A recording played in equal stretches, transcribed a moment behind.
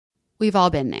We've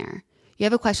all been there. You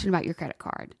have a question about your credit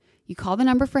card. You call the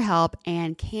number for help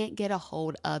and can't get a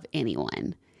hold of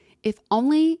anyone. If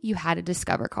only you had a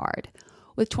Discover card.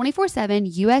 With 24/7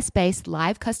 US-based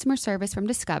live customer service from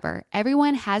Discover,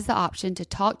 everyone has the option to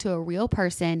talk to a real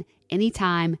person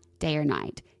anytime, day or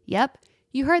night. Yep,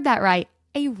 you heard that right,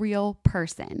 a real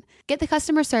person. Get the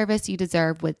customer service you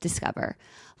deserve with Discover.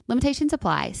 Limitations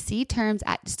apply. See terms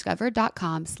at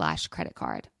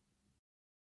discover.com/creditcard.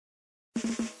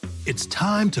 It's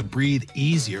time to breathe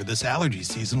easier this allergy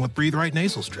season with Breathe Right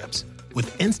nasal strips.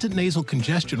 With instant nasal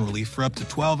congestion relief for up to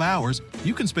 12 hours,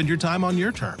 you can spend your time on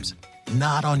your terms,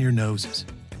 not on your noses.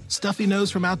 Stuffy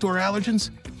nose from outdoor allergens?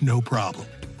 No problem.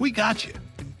 We got you.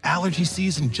 Allergy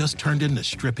season just turned into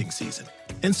stripping season.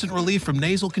 Instant relief from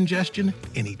nasal congestion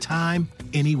anytime,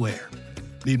 anywhere.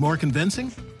 Need more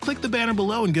convincing? Click the banner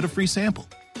below and get a free sample.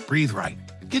 Breathe Right.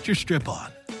 Get your strip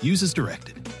on. Use as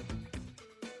directed.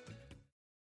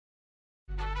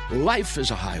 Life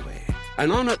is a highway,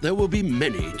 and on it there will be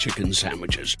many chicken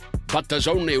sandwiches. But there's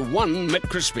only one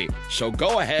McCrispy. So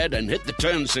go ahead and hit the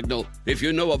turn signal if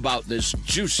you know about this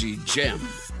juicy gem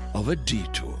of a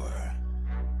detour.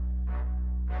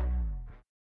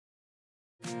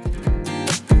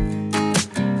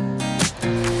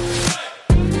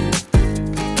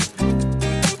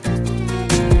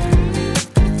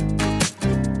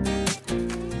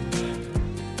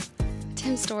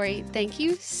 Storey, thank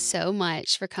you so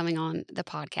much for coming on the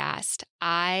podcast.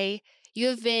 You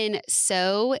have been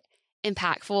so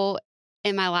impactful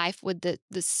in my life with the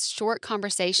short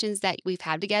conversations that we've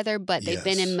had together, but they've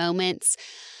been in moments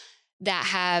that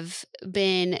have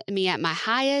been me at my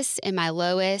highest and my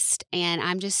lowest. And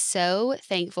I'm just so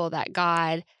thankful that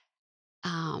God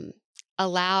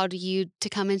allowed you to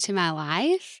come into my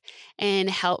life and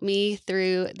help me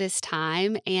through this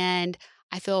time. And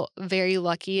I feel very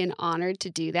lucky and honored to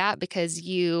do that because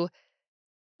you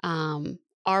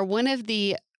are one of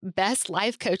the best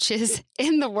life coaches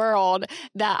in the world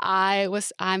that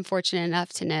I'm fortunate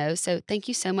enough to know. So thank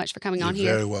you so much for coming on here.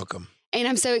 You're very welcome. And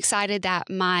I'm so excited that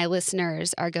my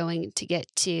listeners are going to get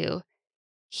to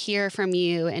hear from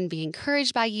you and be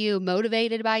encouraged by you,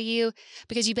 motivated by you,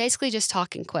 because you basically just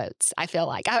talk in quotes. I feel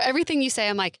like everything you say,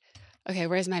 I'm like, okay,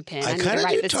 where's my pen? I kind of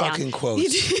do talk in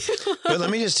quotes. But let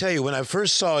me just tell you, when I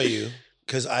first saw you,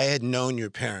 because I had known your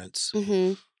parents,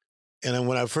 and then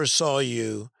when I first saw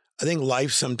you, I think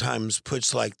life sometimes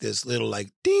puts like this little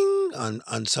like ding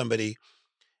on somebody,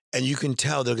 and you can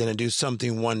tell they're going to do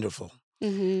something wonderful.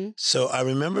 So I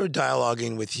remember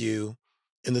dialoguing with you,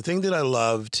 and the thing that I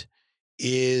loved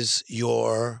is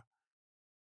your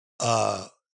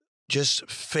just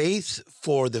faith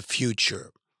for the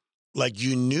future. Like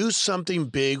you knew something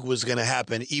big was going to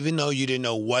happen, even though you didn't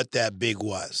know what that big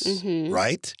was,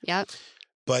 right? Yep.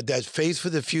 But that faith for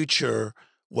the future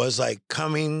was like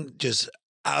coming just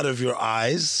out of your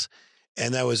eyes,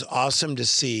 and that was awesome to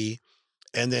see.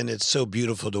 And then it's so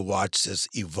beautiful to watch this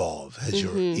evolve as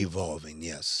you're evolving,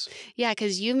 yes. Yeah,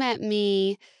 because you met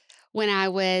me when I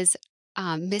was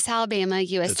Miss Alabama,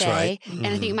 USA. That's right. And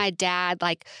I think my dad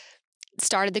like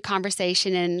started the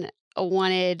conversation and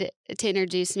wanted to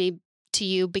introduce me to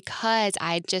you because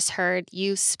I had just heard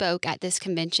you spoke at this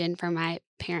convention for my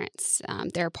parents.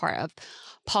 They're part of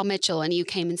Paul Mitchell, and you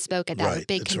came and spoke at that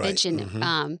big convention.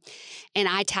 Right. And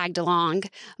I tagged along,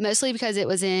 mostly because it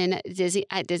was at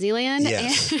Disneyland.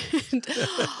 Yes. And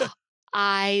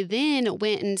I then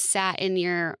went and sat in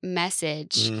your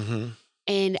message.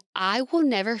 And I will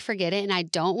never forget it, and I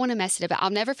don't want to mess it up.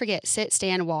 I'll never forget Sit,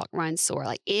 Stand, Walk, Run, Soar.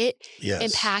 Like it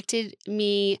impacted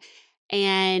me,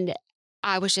 and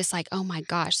I was just like, oh my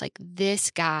gosh, like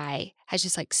this guy has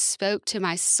just like spoke to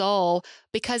my soul,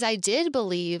 because I did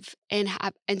believe and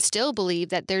still believe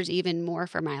that there's even more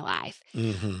for my life.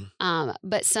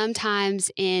 But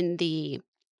sometimes in the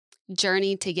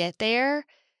journey to get there,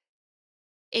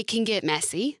 it can get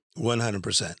messy.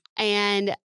 100%.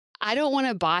 And I don't want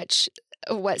to botch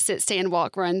what Sit, Stand,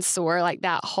 Walk, Run, Soar, like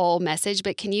that whole message.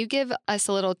 But can you give us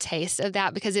a little taste of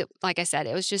that? Because it, like I said,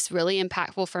 it was just really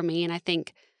impactful for me, and I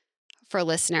think for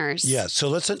listeners. Yeah. So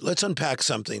let's unpack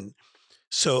something.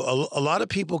 So a lot of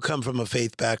people come from a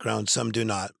faith background. Some do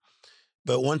not.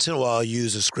 But once in a while, I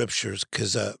use the scriptures,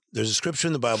 because there's a scripture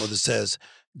in the Bible that says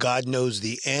God knows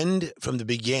the end from the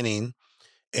beginning,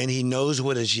 and he knows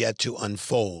what is yet to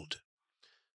unfold.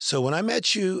 So when I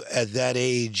met you at that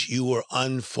age, you were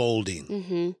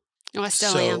unfolding. Oh, I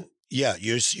still am. Yeah,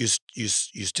 you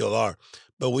still are.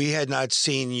 But we had not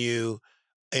seen you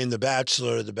in The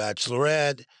Bachelor, The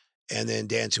Bachelorette, and then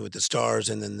Dancing with the Stars,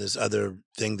 and then this other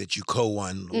thing that you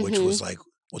co-won, which was like,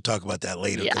 we'll talk about that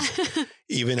later. Yeah.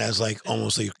 even as like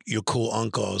almost like your cool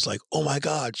uncle. I was like, oh my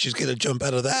God, she's going to jump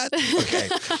out of that. Okay.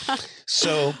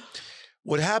 So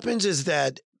what happens is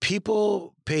that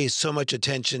people pay so much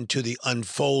attention to the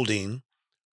unfolding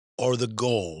or the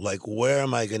goal, like where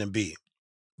am I going to be?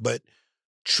 But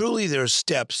truly there are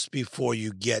steps before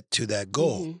you get to that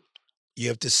goal. Mm-hmm. You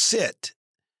have to sit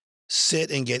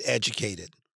and get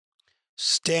educated,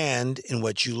 stand in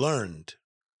what you learned,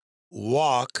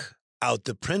 walk out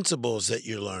the principles that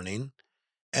you're learning.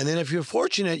 And then if you're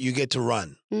fortunate, you get to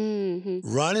run. Mm-hmm.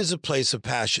 Run is a place of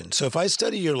passion. So if I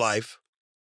study your life,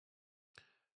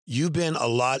 you've been a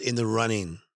lot in the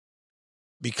running,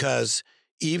 because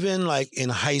even like in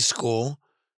high school,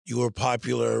 you were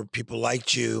popular, people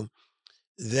liked you.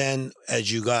 Then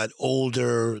as you got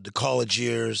older, the college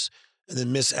years, and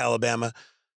then Miss Alabama.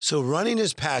 So running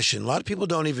is passion. A lot of people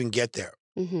don't even get there.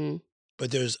 Mm-hmm.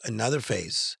 But there's another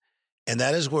phase, and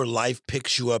that is where life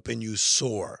picks you up and you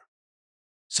soar.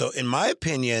 So in my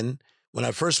opinion, when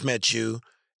I first met you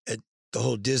at the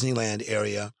whole Disneyland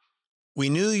area, we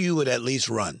knew you would at least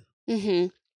run. Mm-hmm.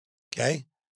 Okay?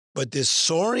 But this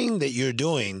soaring that you're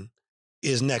doing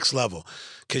is next level.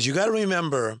 Because you got to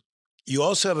remember, you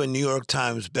also have a New York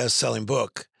Times best-selling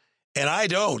book, and I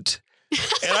don't.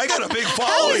 And I got a big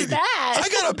following. How is that? I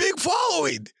got a big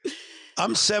following.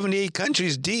 I'm 78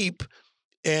 countries deep,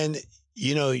 and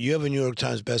you know, you have a New York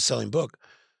Times best-selling book.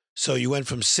 So you went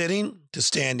from sitting to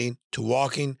standing to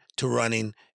walking to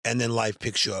running, and then life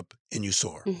picks you up and you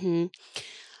soar. Mm-hmm.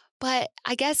 But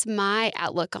I guess my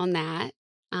outlook on that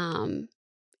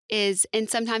is, and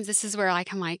sometimes this is where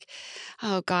like I'm like,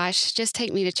 oh gosh, just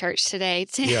take me to church today,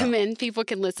 Tim, and people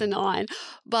can listen on.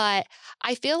 But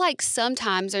I feel like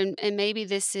sometimes, and maybe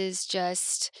this is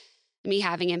just me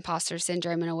having imposter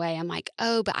syndrome in a way, I'm like,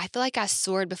 oh, but I feel like I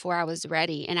soared before I was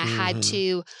ready. And I had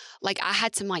to, like, I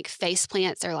had some like face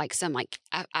plants or like some like,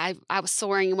 I was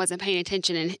soaring and wasn't paying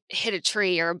attention and hit a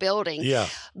tree or a building. Yeah.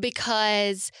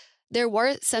 Because there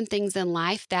were some things in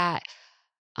life that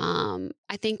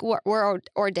I think were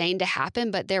ordained to happen,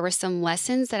 but there were some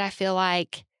lessons that I feel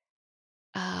like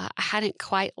I hadn't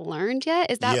quite learned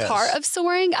yet. Is that part of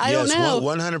soaring? I don't know.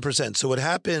 100%. So what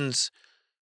happens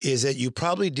is that you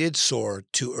probably did soar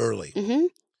too early. Mm-hmm.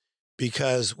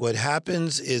 Because what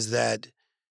happens is that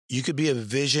you could be a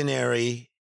visionary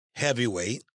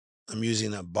heavyweight. I'm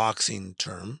using a boxing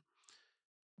term.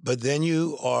 But then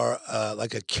you are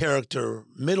like a character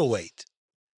middleweight.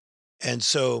 And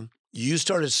so you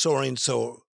started soaring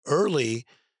so early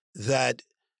that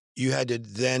you had to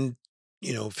then,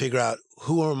 you know, figure out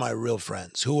who are my real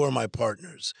friends? Who are my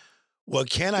partners?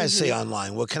 What can I say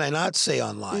online? What can I not say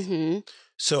online? Mm-hmm.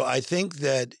 So I think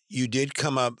that you did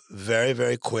come up very,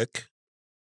 very quick.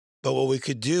 But what we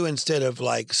could do, instead of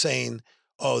like saying,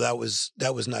 oh, that was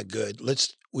not good,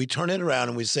 we turn it around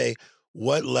and we say,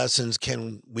 what lessons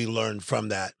can we learn from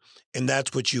that? And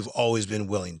that's what you've always been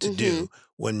willing to do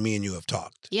when me and you have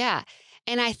talked. Yeah.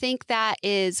 And I think that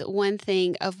is one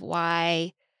thing of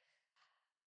why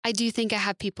I do think I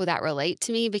have people that relate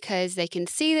to me, because they can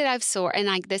see that I've soared. And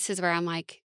like, this is where I'm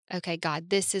like, okay, God,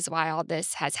 this is why all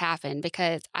this has happened,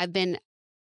 because I've been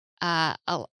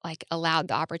allowed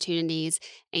the opportunities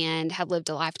and have lived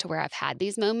a life to where I've had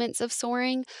these moments of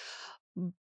soaring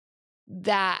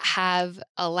that have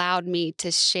allowed me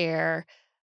to share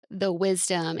the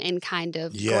wisdom and kind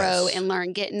of grow and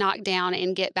learn, get knocked down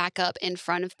and get back up in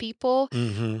front of people.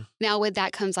 Mm-hmm. Now with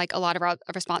that comes like a lot of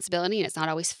responsibility, and it's not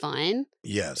always fun.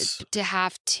 Yes. To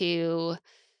have to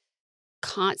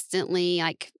constantly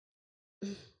like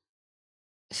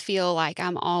feel like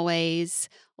I'm always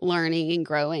learning and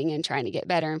growing and trying to get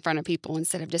better in front of people,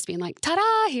 instead of just being like,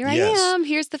 ta-da, here I am.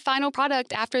 Here's the final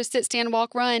product after a sit, stand,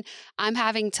 walk, run. I'm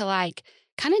having to like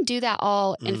kind of do that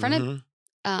all in front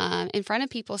of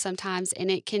people sometimes.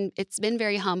 And it's been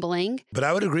very humbling. But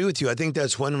I would agree with you. I think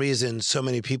that's one reason so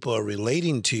many people are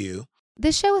relating to you.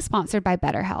 This show is sponsored by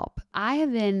BetterHelp. I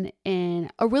have been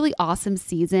in a really awesome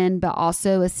season, but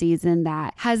also a season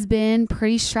that has been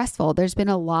pretty stressful. There's been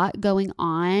a lot going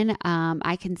on.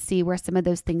 I can see where some of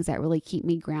those things that really keep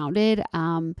me grounded,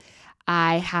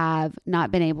 I have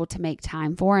not been able to make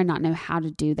time for and not know how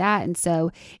to do that. And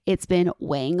so it's been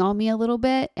weighing on me a little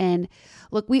bit. And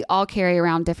look, we all carry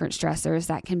around different stressors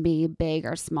that can be big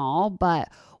or small, but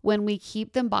when we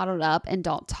keep them bottled up and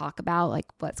don't talk about like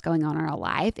what's going on in our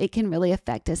life, it can really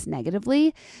affect us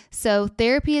negatively. So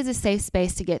therapy is a safe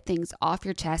space to get things off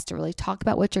your chest, to really talk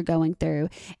about what you're going through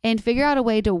and figure out a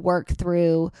way to work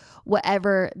through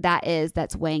whatever that is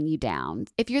that's weighing you down.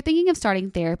 If you're thinking of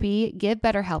starting therapy, give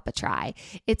BetterHelp a try. try.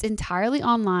 It's entirely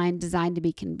online, designed to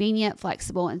be convenient,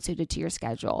 flexible, and suited to your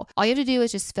schedule. All you have to do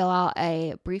is just fill out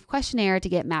a brief questionnaire to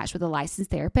get matched with a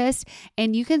licensed therapist,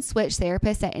 and you can switch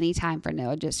therapists at any time for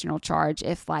no additional charge.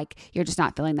 If you're just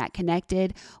not feeling that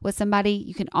connected with somebody,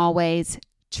 you can always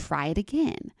try it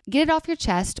again. Get it off your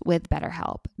chest with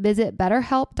BetterHelp. Visit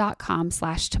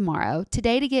betterhelp.com/tomorrow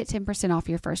today to get 10% off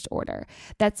your first order.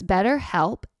 That's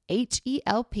BetterHelp,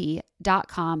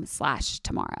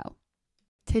 HELP.com/tomorrow.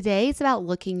 Today is about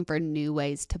looking for new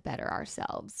ways to better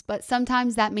ourselves, but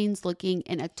sometimes that means looking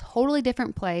in a totally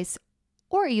different place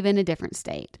or even a different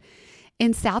state.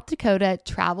 In South Dakota,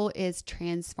 travel is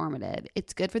transformative.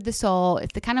 It's good for the soul.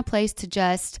 It's the kind of place to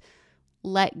just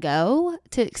let go,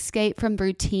 to escape from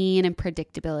routine and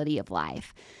predictability of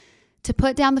life, to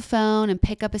put down the phone and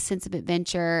pick up a sense of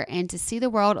adventure, and to see the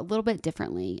world a little bit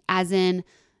differently, as in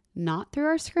not through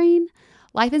our screen.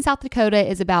 Life in South Dakota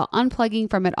is about unplugging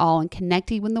from it all and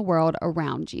connecting with the world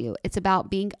around you. It's about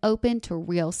being open to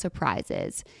real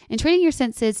surprises and treating your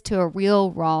senses to a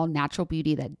real, raw, natural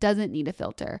beauty that doesn't need a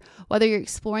filter. Whether you're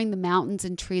exploring the mountains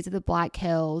and trees of the Black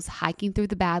Hills, hiking through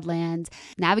the Badlands,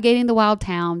 navigating the wild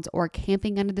towns, or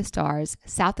camping under the stars,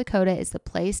 South Dakota is the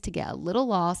place to get a little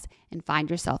lost and find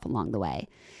yourself along the way.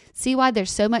 See why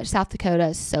there's so much South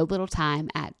Dakota, so little time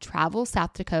at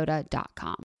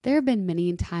travelsouthdakota.com. There have been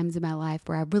many times in my life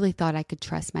where I really thought I could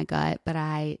trust my gut, but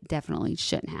I definitely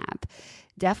shouldn't have.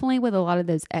 Definitely with a lot of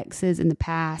those exes in the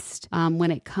past,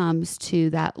 when it comes to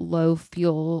that low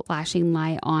fuel flashing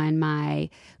light on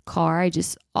my car, I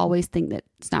just always think that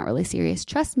it's not really serious.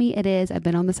 Trust me, it is. I've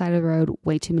been on the side of the road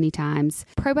way too many times.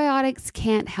 Probiotics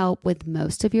can't help with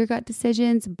most of your gut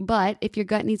decisions, but if your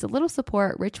gut needs a little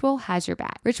support, Ritual has your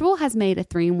back. Ritual has made a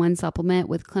 3-in-1 supplement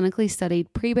with clinically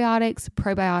studied prebiotics,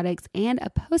 probiotics, and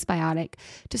a postbiotic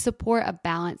to support a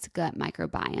balanced gut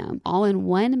microbiome, all in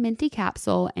one minty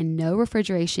capsule and no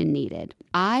refrigeration needed.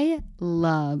 I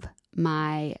love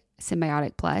my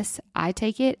Symbiotic Plus. I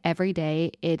take it every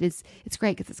day. It's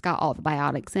great because it's got all the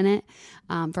biotics in it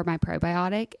for my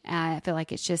probiotic. I feel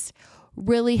like it's just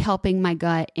really helping my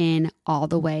gut in all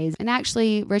the ways. And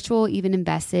actually, Ritual even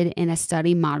invested in a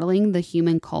study modeling the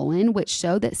human colon, which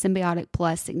showed that Symbiotic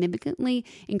Plus significantly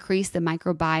increased the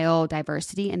microbial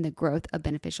diversity and the growth of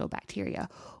beneficial bacteria.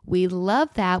 We love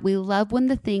that. We love when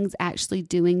the thing's actually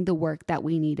doing the work that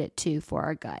we need it to for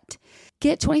our gut.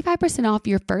 Get 25% off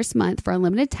your first month for a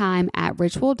limited time at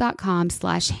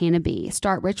ritual.com/HannahB.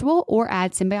 Start Ritual or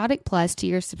add Symbiotic Plus to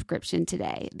your subscription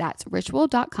today. That's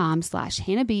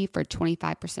ritual.com/HannahB for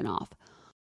 25% off.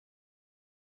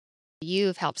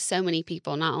 You've helped so many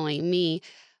people, not only me,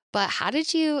 but how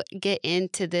did you get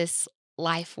into this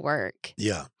life work?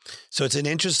 Yeah. So it's an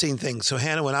interesting thing. So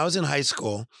Hannah, when I was in high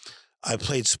school, I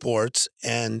played sports,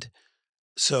 and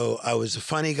so I was a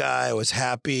funny guy. I was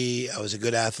happy. I was a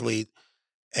good athlete.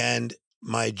 And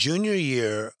my junior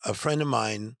year, a friend of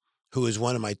mine who was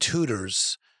one of my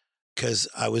tutors, because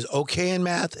I was okay in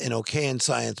math and okay in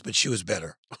science, but she was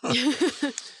better.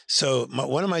 So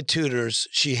one of my tutors,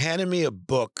 she handed me a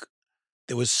book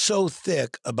that was so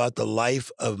thick about the life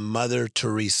of Mother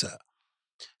Teresa.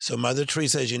 So Mother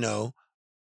Teresa, as you know,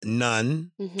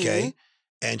 nun, okay?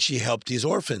 And she helped these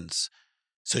orphans.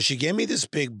 So she gave me this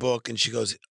big book and she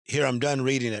goes, "Here, I'm done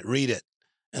reading it. Read it."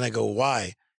 And I go,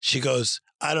 "Why?" She goes,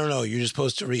 "I don't know. You're just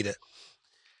supposed to read it."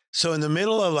 So in the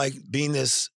middle of being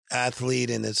this athlete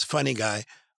and this funny guy,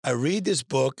 I read this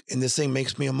book and this thing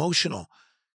makes me emotional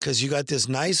because you got this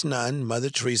nice nun, Mother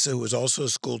Teresa, who was also a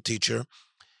school teacher,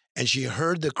 and she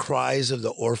heard the cries of the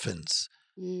orphans.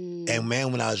 And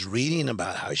man, when I was reading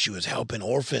about how she was helping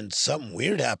orphans, something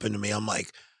weird happened to me. I'm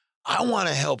like, I want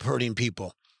to help hurting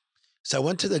people. So I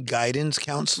went to the guidance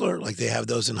counselor, like they have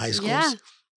those in high schools. Yeah.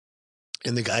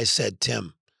 And the guy said,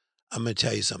 "Tim, I'm going to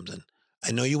tell you something. I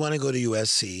know you want to go to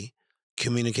USC,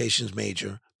 communications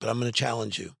major, but I'm going to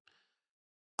challenge you.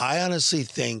 I honestly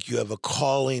think you have a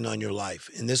calling on your life."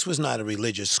 And this was not a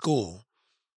religious school,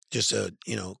 just a,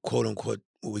 quote unquote,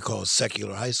 what we call a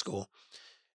secular high school.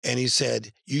 And he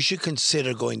said, "You should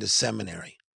consider going to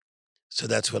seminary." So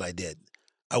that's what I did.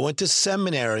 I went to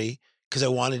seminary because I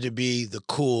wanted to be the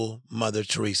cool Mother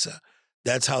Teresa.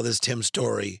 That's how this Tim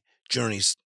Storey journey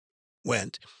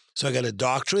went. So I got a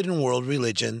doctorate in world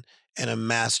religion and a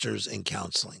master's in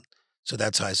counseling. So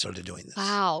that's how I started doing this.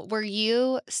 Wow. Were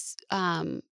you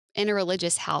in a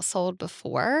religious household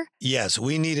before? Yes,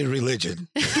 we needed religion.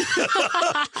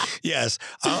 Yes.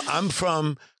 I'm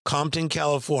from Compton,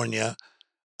 California,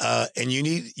 and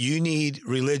you need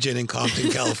religion in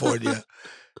Compton, California.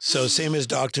 So same as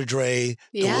Dr. Dre,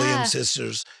 the Williams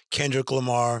sisters, Kendrick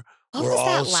Lamar, we're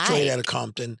all straight out of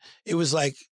Compton. It was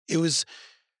like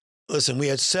Listen, we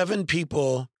had 7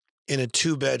 people in a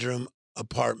 2-bedroom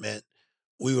apartment.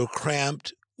 We were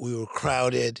cramped. We were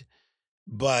crowded.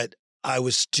 But I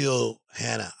was still,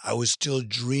 Hannah, I was still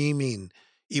dreaming.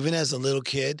 Even as a little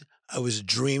kid, I was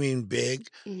dreaming big.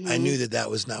 I knew that that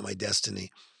was not my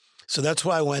destiny. So that's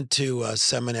why I went to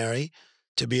seminary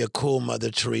to be a cool Mother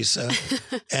Teresa.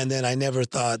 And then I never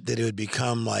thought that it would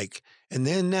become like, and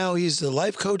then now he's the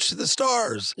life coach to the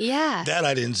stars. Yeah. That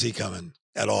I didn't see coming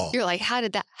at all. You're like, how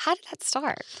did that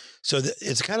start? So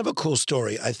it's kind of a cool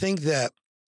story. I think that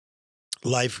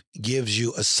life gives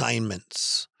you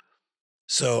assignments.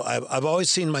 So I've always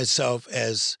seen myself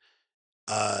as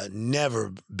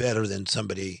never better than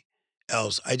somebody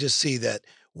else. I just see that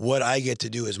what I get to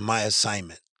do is my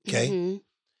assignment. Okay. Mm-hmm.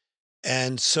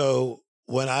 And so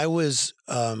when I was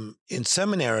in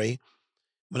seminary,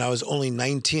 when I was only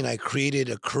 19, I created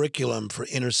a curriculum for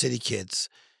inner city kids.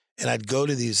 And I'd go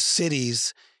to these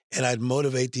cities and I'd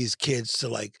motivate these kids to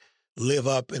like live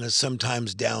up in a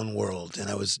sometimes down world. And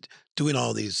I was doing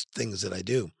all these things that I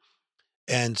do.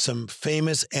 And some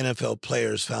famous NFL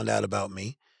players found out about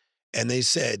me and they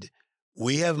said,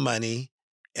 we have money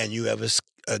and you have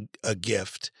a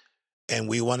gift and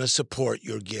we want to support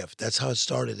your gift. That's how it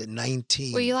started at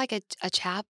 19. Were you like a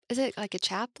is it like a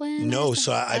chaplain? No,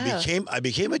 so I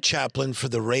became a chaplain for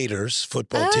the Raiders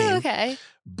football team. Okay.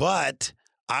 But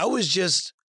I was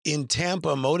just in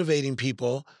Tampa motivating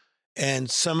people, and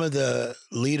some of the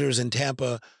leaders in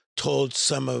Tampa told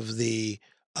some of the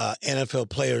NFL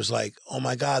players, like, oh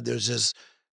my God, there's this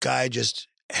guy just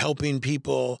helping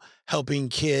people, helping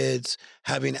kids,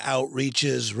 having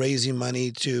outreaches, raising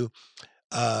money to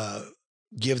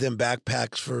give them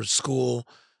backpacks for school.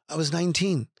 I was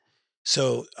 19.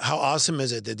 So how awesome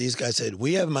is it that these guys said,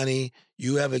 we have money,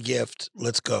 you have a gift,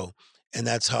 let's go. And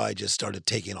that's how I just started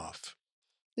taking off.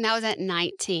 And that was at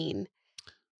 19.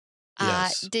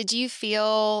 Yes. Did you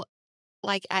feel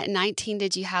like at 19,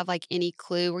 did you have like any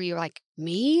clue where you were like,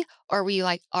 me? Or were you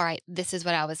like, all right, this is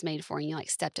what I was made for, and you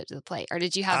like stepped up to the plate? Or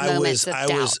did you have moments of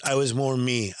doubt? I was more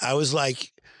me. I was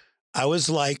like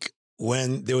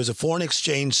when there was a foreign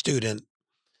exchange student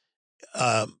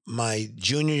my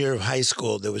junior year of high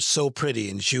school that was so pretty,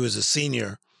 and she was a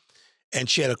senior, and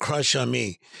she had a crush on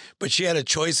me, but she had a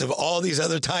choice of all these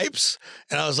other types,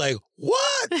 and I was like,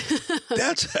 what?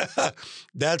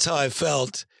 That's how I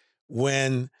felt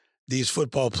when these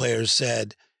football players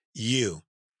said you,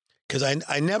 because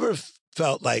I never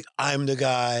felt like I'm the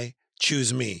guy,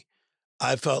 choose me.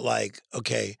 I felt like,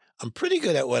 okay, I'm pretty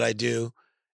good at what I do,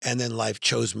 and then life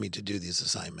chose me to do these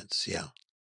assignments. Yeah.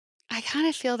 I kind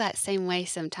of feel that same way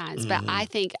sometimes, but I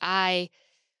think I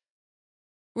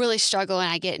really struggle and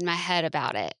I get in my head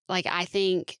about it. Like, I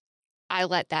think I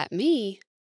let that me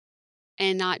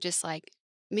and not just like,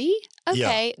 me?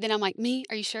 Okay. Yeah. Then I'm like, me?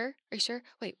 Are you sure? Are you sure?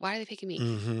 Wait, why are they picking me?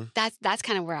 Mm-hmm. That's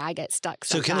kind of where I get stuck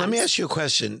sometimes. So let me ask you a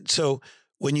question. So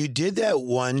when you did that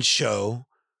one show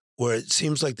where it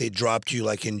seems like they dropped you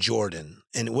like in Jordan,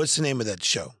 and what's the name of that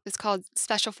show? It's called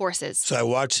Special Forces. So I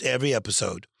watched every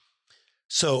episode.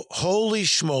 So holy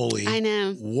schmoly. I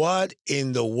know. What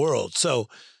in the world? So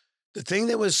the thing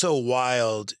that was so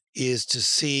wild is to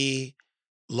see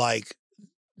like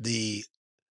the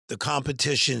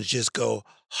competitions just go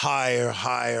higher,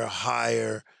 higher,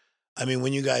 higher. I mean,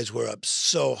 when you guys were up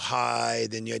so high,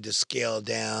 then you had to scale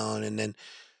down and then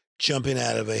jumping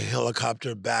out of a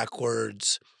helicopter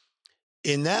backwards.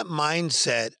 In that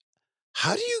mindset,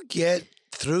 how do you get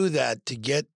through that to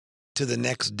get to the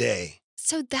next day?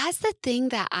 So that's the thing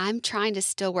that I'm trying to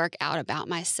still work out about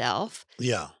myself.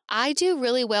 Yeah. I do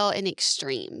really well in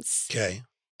extremes. Okay.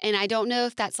 And I don't know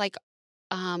if that's like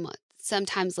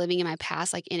sometimes living in my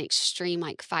past, like in extreme,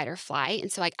 like fight or flight.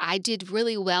 And so like I did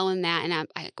really well in that. And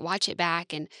I watch it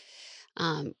back and,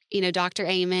 Dr.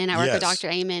 Amen, I work with Dr.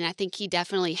 Amen. I think he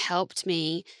definitely helped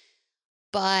me.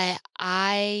 But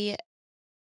I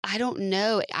don't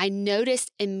know. I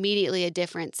noticed immediately a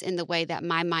difference in the way that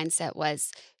my mindset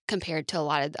was compared to a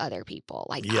lot of other people.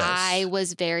 Like I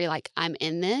was very like, I'm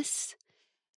in this.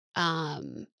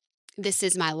 This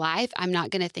is my life. I'm not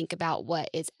going to think about what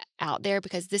is out there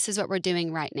because this is what we're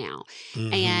doing right now.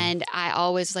 Mm-hmm. And I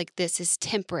always like, this is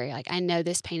temporary. Like I know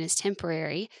this pain is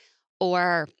temporary,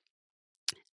 or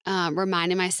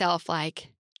reminding myself like,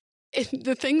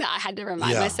 the thing that I had to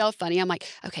remind myself, funny, I'm like,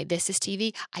 okay, this is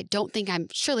TV.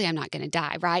 Surely I'm not going to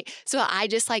die. Right. So I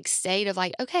just like stayed of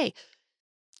like, okay,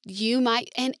 you might,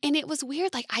 and it was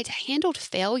weird. Like I handled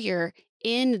failure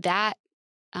in that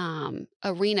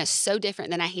arena so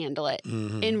different than I handle it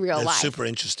in real life. That's super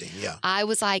interesting. Yeah. I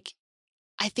was like,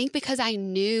 I think because I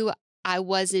knew I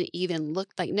wasn't even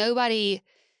looked like nobody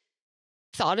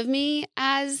thought of me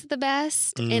as the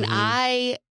best. Mm-hmm. And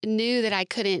I knew that I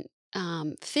couldn't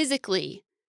physically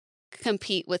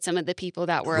compete with some of the people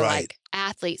that were like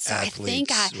athletes. So I think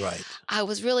I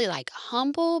was really like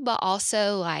humble, but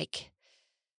also like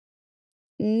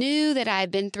knew that I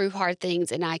had been through hard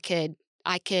things and I could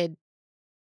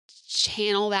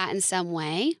channel that in some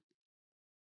way.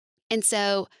 And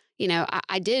so, you know,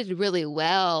 I did really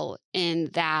well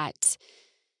in that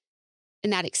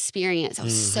experience. I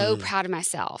was so proud of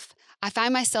myself. I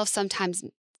find myself sometimes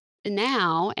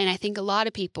now, and I think a lot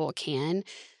of people can,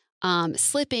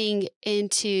 slipping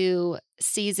into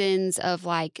seasons of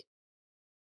like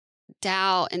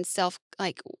doubt and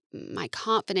like my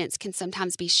confidence can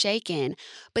sometimes be shaken.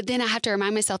 But then I have to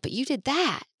remind myself, but you did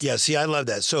that. Yeah, see, I love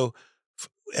that. So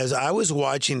as I was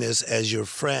watching this as your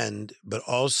friend, but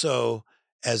also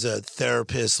as a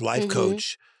therapist, life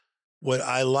coach, what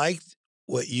I liked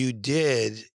what you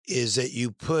did is that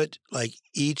you put like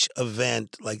each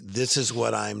event, like this is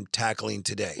what I'm tackling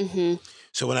today.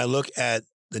 So when I look at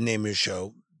the name of your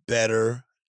show, Better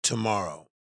Tomorrow,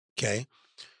 okay?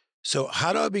 So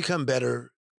how do I become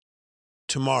better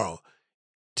tomorrow?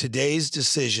 Today's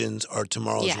decisions are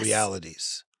tomorrow's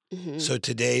realities. So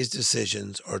today's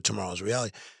decisions are tomorrow's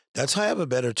reality. That's how I have a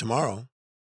better tomorrow.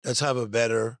 That's how I have a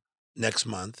better next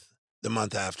month, the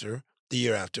month after, the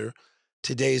year after.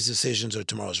 Today's decisions are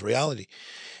tomorrow's reality.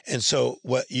 And so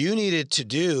what you needed to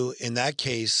do in that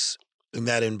case, in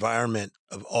that environment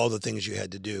of all the things you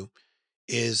had to do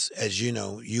is, as you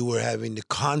know, you were having to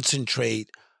concentrate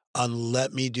on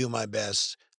let me do my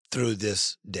best through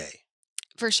this day.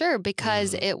 For sure,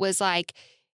 because it was like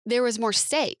there was more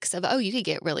stakes of, oh, you could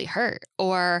get really hurt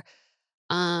or,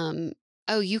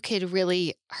 oh, you could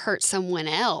really hurt someone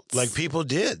else. Like people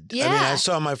did. Yeah. I mean, I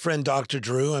saw my friend Dr.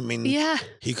 Drew. I mean,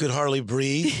 he could hardly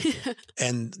breathe.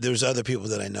 And there's other people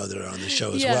that I know that are on the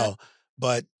show as well.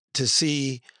 But to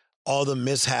see all the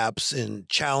mishaps and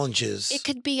challenges. It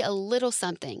could be a little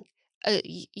something.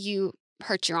 You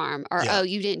hurt your arm or, oh,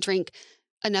 you didn't drink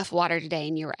enough water today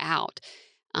and you were out.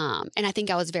 And I think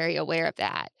I was very aware of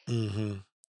that.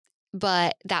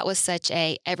 But that was such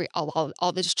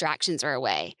all the distractions are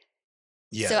away.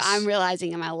 Yes. So I'm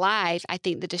realizing in my life, I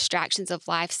think the distractions of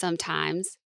life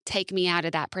sometimes take me out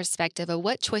of that perspective of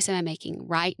what choice am I making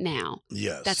right now?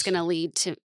 Yes. That's going to lead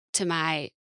to my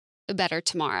better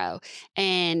tomorrow.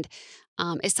 And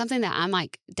it's something that I'm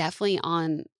like definitely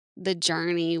on the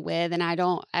journey with. And I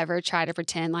don't ever try to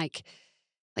pretend like,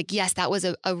 yes, that was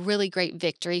a really great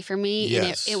victory for me.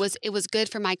 Yes. And it was good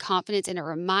for my confidence and a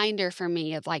reminder for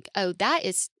me of like, oh, that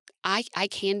is, I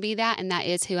can be that. And that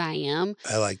is who I am.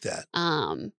 I like that.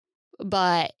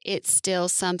 But it's still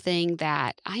something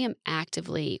that I am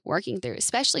actively working through,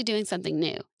 especially doing something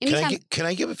new. Can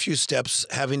I give a few steps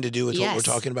having to do with what we're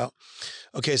talking about?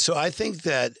 Okay. So I think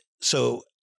that,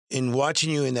 in watching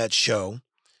you in that show,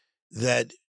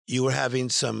 that you were having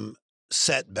some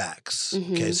setbacks.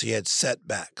 Okay. So you had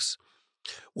setbacks.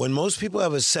 When most people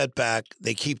have a setback,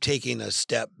 they keep taking a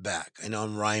step back. I know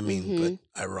I'm rhyming,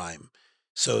 but I rhyme.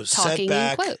 So talking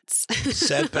setback, in quotes.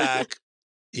 setback,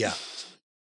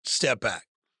 step back.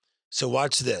 So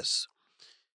watch this.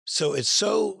 So it's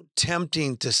so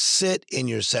tempting to sit in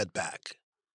your setback.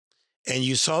 And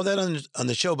you saw that on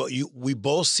the show, but we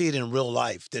both see it in real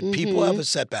life, that people have a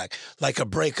setback, like a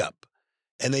breakup,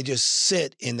 and they just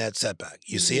sit in that setback.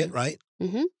 You see it, right?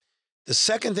 The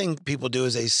second thing people do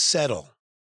is they settle.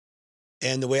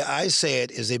 And the way I say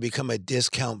it is they become a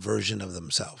discount version of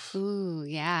themselves. Ooh,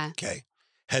 yeah. Okay.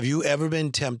 Have you ever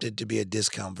been tempted to be a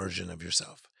discount version of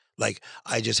yourself? Like,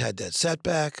 I just had that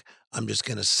setback. I'm just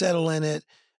going to settle in it.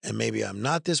 And maybe I'm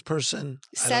not this person.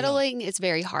 Settling is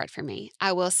very hard for me.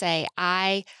 I will say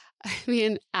me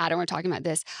and Adam were talking about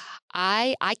this.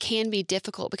 I can be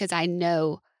difficult because I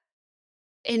know,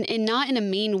 and not in a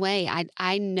mean way,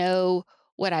 I know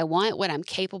what I want, what I'm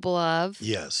capable of.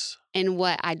 Yes. And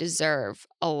what I deserve.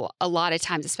 A lot of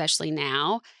times, especially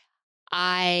now,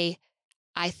 I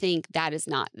think that is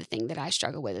not the thing that I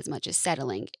struggle with as much as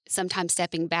settling. Sometimes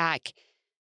stepping back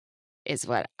is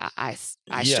what I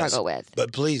struggle with.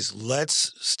 But please,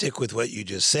 let's stick with what you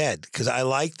just said, because I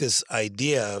like this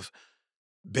idea of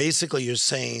basically you're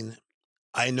saying,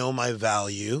 I know my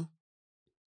value.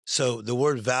 So the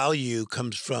word value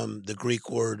comes from the Greek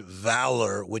word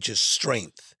valor, which is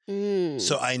strength.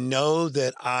 So I know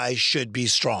that I should be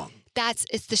strong.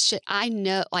 It's the shit. I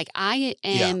know, like I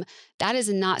am, that is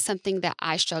not something that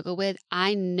I struggle with.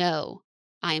 I know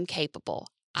I am capable.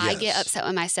 I get upset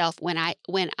with myself when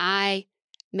I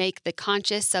make the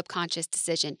conscious, subconscious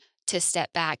decision to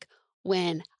step back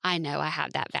when I know I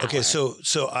have that valor. Okay, so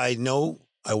I know,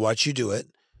 I watch you do it,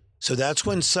 So that's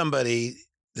when somebody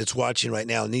that's watching right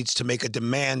now needs to make a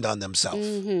demand on themselves.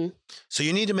 Mm-hmm. So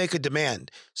you need to make a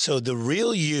demand. So the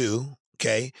real you,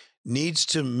 okay, needs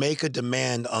to make a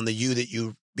demand on the you that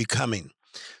you're becoming.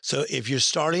 So if you're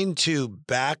starting to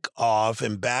back off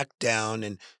and back down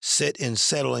and sit and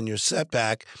settle in your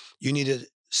setback, you need to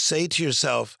say to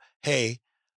yourself, hey,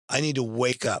 I need to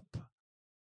wake up.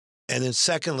 And then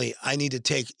secondly, I need to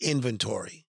take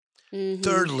inventory. Mm-hmm.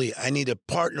 Thirdly, I need to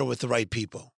partner with the right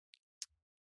people.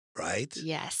 Right?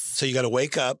 Yes. So you got to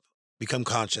wake up, become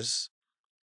conscious,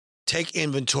 take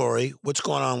inventory, what's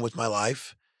going on with my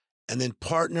life, and then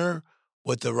partner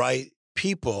with the right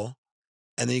people.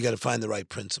 And then you got to find the right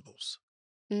principles.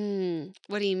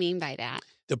 What do you mean by that?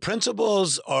 The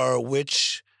principles are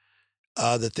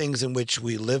the things in which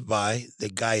we live by. They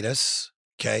guide us.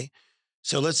 Okay.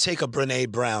 So let's take a Brene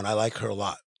Brown. I like her a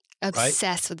lot.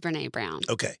 Obsessed with Brene Brown.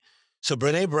 Okay. So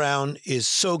Brene Brown is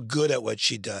so good at what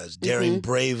she does, daring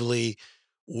bravely,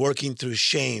 working through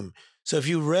shame. So if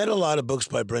you read a lot of books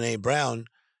by Brene Brown,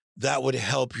 that would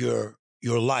help your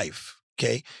life.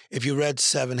 Okay. If you read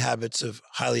 7 Habits of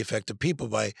Highly Effective People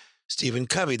by Stephen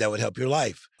Covey, that would help your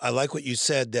life. I like what you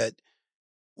said, that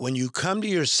when you come to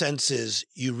your senses,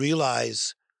 you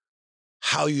realize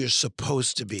how you're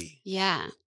supposed to be. Yeah.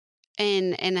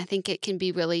 And I think it can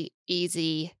be really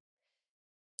easy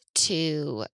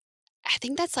to, I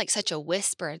think that's like such a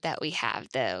whisper that we have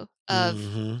though,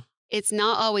 of it's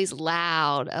not always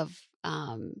loud of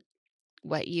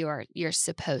what you're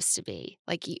supposed to be.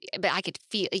 Like, but I could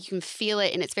feel, you can feel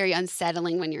it, and it's very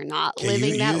unsettling when you're not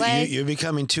living that way. You're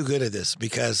becoming too good at this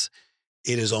because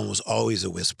it is almost always a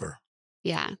whisper.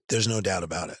 Yeah. There's no doubt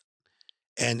about it.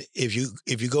 And if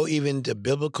you go even to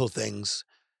biblical things,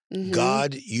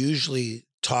 God usually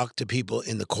talked to people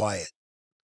in the quiet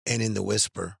and in the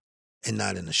whisper and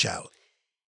not in the shout.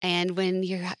 And when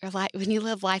when you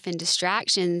live life in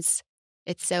distractions,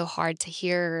 it's so hard to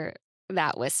hear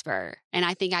that whisper. And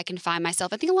I think I can find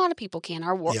myself, I think a lot of people can.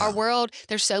 Our world,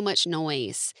 there's so much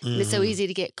noise. And it's so easy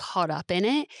to get caught up in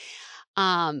it.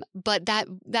 But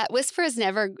that whisper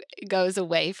never goes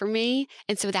away from me.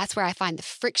 And so that's where I find the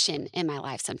friction in my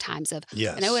life sometimes of,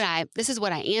 I know this is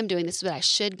what I am doing. This is what I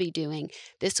should be doing.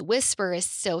 This whisper is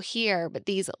still here, but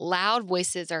these loud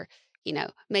voices are,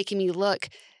 making me look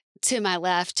to my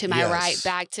left, to my right,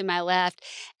 back to my left.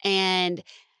 And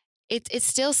it's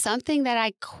still something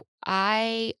that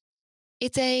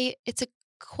it's a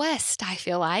quest, I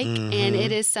feel like. And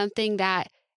it is something that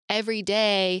every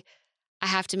day I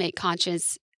have to make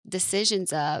conscious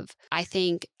decisions of. I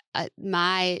think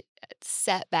my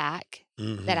setback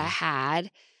that I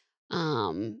had,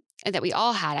 and that we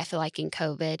all had, I feel like in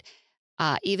COVID,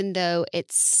 even though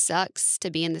it sucks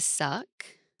to be in the suck.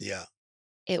 Yeah.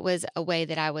 It was a way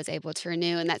that I was able to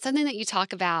renew. And that's something that you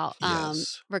talk about,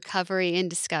 recovery and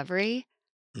discovery.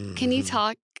 Can you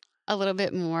talk a little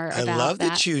bit more about that? I love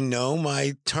that you know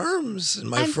my terms and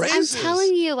my phrases. I'm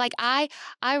telling you, like, I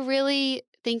really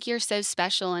think you're so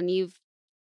special, and you've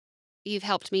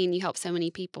helped me, and you help so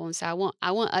many people. And so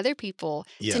I want other people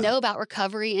to know about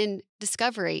recovery and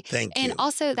discovery. Thank you. And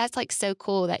also that's like so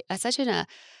cool. That's such something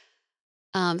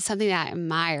that I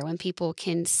admire, when people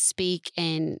can speak,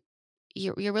 and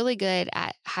you're really good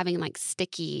at having like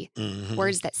sticky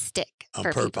words that stick on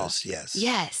for purpose. people. Yes.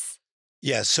 Yes.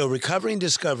 Yeah. So recovery and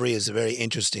discovery is very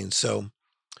interesting. So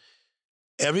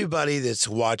everybody that's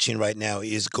watching right now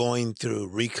is going through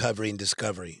recovery and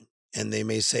discovery, and they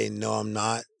may say, "No, I'm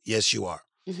not." Yes, you are.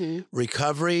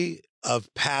 Recovery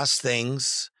of past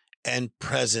things and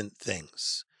present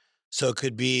things. So it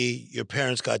could be your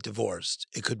parents got divorced.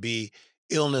 It could be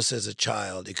illness as a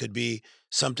child. It could be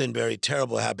something very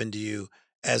terrible happened to you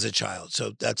as a child.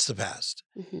 So that's the past.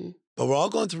 But we're all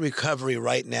going through recovery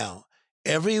right now.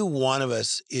 Every one of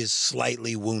us is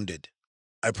slightly wounded.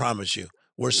 I promise you.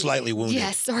 We're slightly wounded.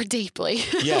 Yes, or deeply.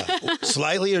 Yeah,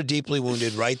 slightly or deeply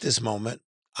wounded right this moment.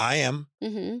 I am.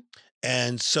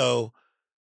 And so,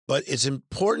 but it's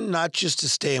important not just to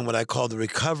stay in what I call the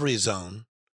recovery zone,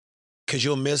 because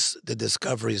you'll miss the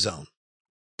discovery zone.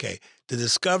 Okay. The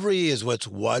discovery is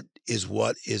what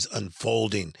is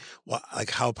unfolding.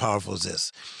 Like, how powerful is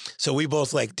this? So we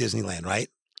both like Disneyland, right?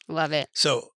 Love it.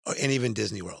 So, and even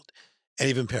Disney World, and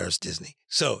even Paris Disney.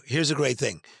 So here's a great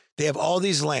thing. They have all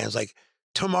these lands, like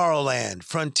Tomorrowland,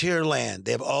 Frontierland.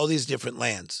 They have all these different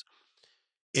lands.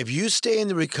 If you stay in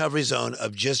the recovery zone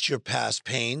of just your past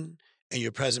pain and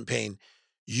your present pain,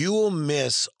 you will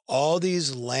miss all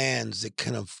these lands that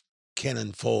can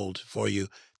unfold for you.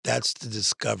 That's the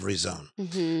discovery zone.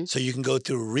 So you can go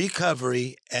through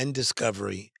recovery and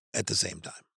discovery at the same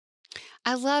time.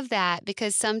 I love that,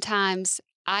 because sometimes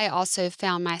I also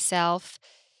found myself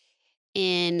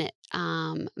in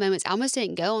moments. I almost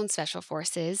didn't go on special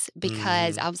forces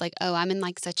because I was like, oh, I'm in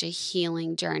like such a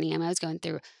healing journey. I was going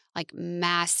through like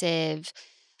massive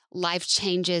life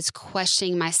changes,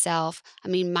 questioning myself. I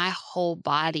mean, my whole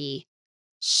body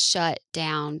shut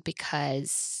down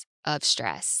because of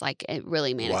stress. Like it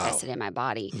really manifested in my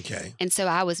body. Okay. And so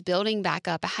I was building back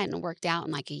up. I hadn't worked out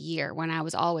in like a year when I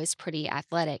was always pretty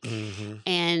athletic.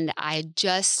 And I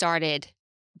just started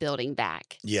building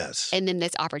back. Yes. And then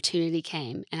this opportunity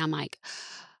came and I'm like,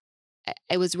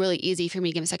 it was really easy for me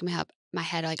to give myself my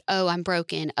head like, oh, I'm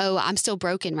broken. Oh, I'm still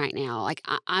broken right now. Like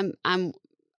I'm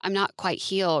not quite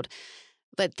healed.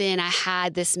 But then I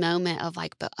had this moment of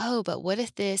like, but what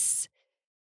if this,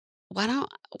 why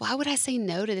would I say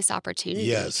no to this opportunity?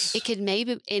 Yes. It could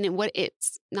maybe, and what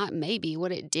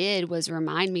it did was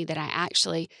remind me that I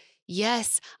actually,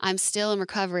 yes, I'm still in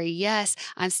recovery. Yes,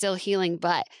 I'm still healing,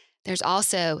 but there's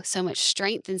also so much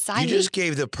strength inside me. You just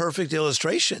gave the perfect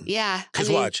illustration. Yeah. Because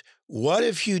watch, what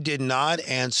if you did not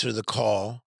answer the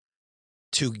call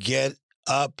to get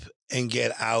up and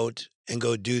get out and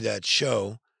go do that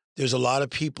show? There's a lot of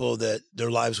people that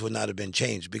their lives would not have been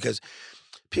changed, because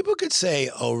people could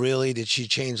say, oh, really? Did she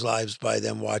change lives by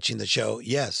them watching the show?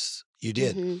 Yes, you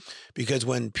did. Because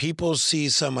when people see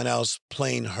someone else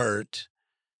plain hurt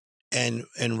and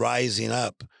rising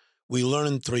up, we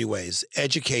learn 3 ways.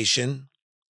 Education,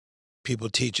 people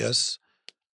teach us.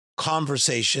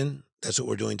 Conversation, that's what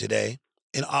we're doing today.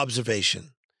 And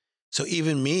observation. So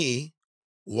even me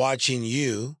watching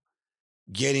you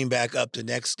getting back up the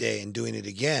next day and doing it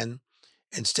again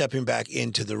and stepping back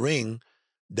into the ring,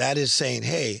 that is saying,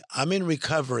 hey, I'm in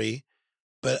recovery,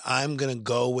 but I'm going to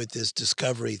go with this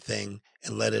discovery thing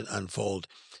and let it unfold.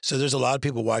 So there's a lot of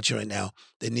people watching right now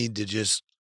that need to just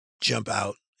jump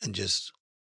out and just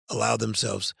allow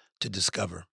themselves to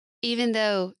discover. Even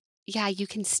though, yeah, you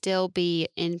can still be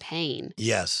in pain.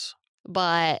 Yes.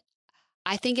 But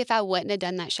I think if I wouldn't have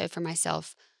done that show for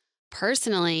myself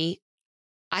personally,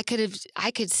 I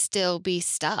could still be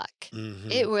stuck.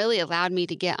 It really allowed me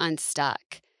to get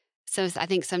unstuck. So I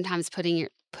think sometimes putting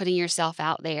yourself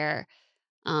out there,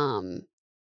 or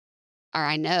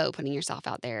I know putting yourself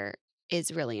out there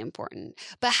is really important.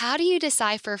 But how do you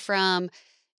decipher from,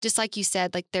 just like you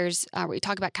said, like there's, we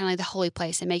talk about kind of like the holy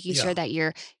place and making sure that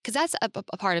because that's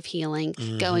a part of healing,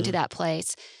 going to that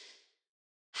place.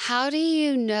 How do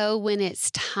you know when it's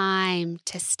time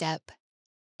to step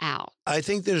out? I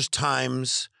think there's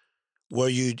times where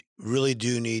you really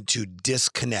do need to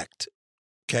disconnect,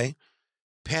 okay?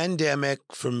 Pandemic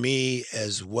for me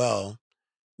as well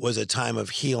was a time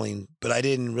of healing, but I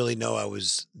didn't really know I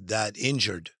was that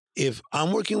injured. If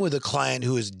I'm working with a client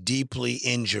who is deeply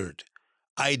injured,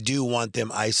 I do want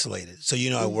them isolated. So,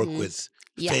 I work with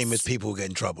famous people who get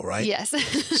in trouble, right? Yes.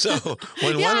 So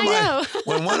when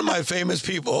one of my famous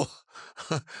people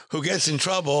who gets in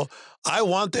trouble, I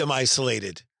want them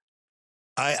isolated.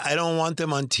 I don't want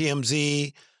them on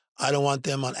TMZ. I don't want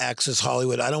them on Access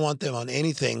Hollywood. I don't want them on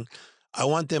anything. I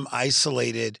want them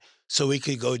isolated so we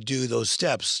could go do those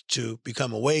steps to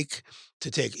become awake,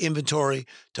 to take inventory,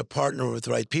 to partner with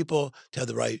the right people, to have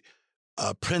the right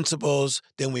principles.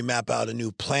 Then we map out a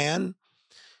new plan.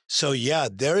 So yeah,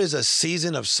 there is a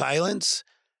season of silence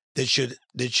that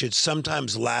should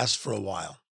sometimes last for a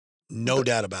while. No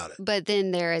doubt about it. But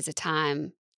then there is a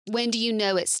time. When do you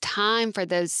know it's time for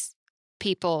those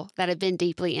people that have been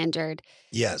deeply injured?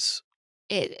 Yes.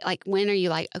 When are you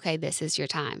like, okay, this is your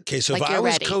time? Okay, so if I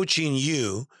was coaching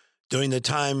you during the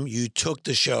time you took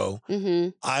the show,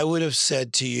 I would have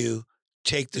said to you,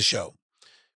 take the show.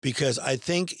 Because I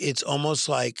think it's almost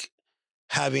like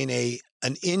having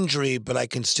an injury, but I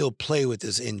can still play with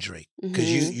this injury.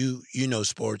 Because you know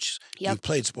sports, you've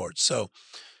played sports. So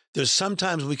there's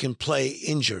sometimes we can play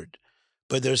injured,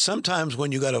 but there's sometimes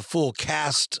when you got a full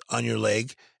cast on your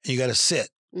leg and you got to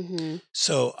sit.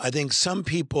 So I think some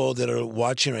people that are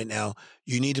watching right now,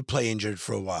 you need to play injured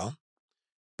for a while,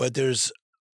 but there's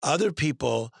other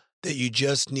people that you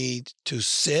just need to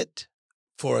sit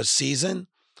for a season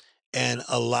and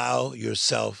allow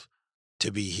yourself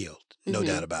to be healed. No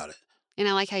doubt about it. And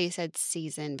I like how you said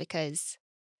season, because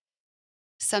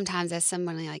sometimes as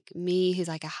someone like me who's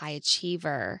like a high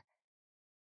achiever,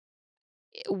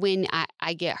 when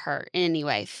I get hurt in any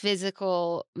way,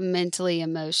 physical, mentally,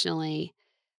 emotionally,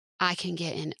 I can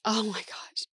get in, oh my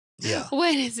gosh. Yeah.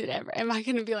 When is it ever? Am I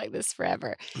going to be like this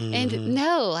forever? And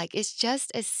no, like it's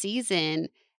just a season.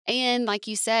 And like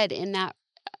you said, in that,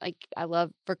 like I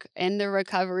love in the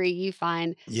recovery, you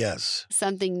find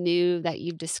something new that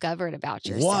you've discovered about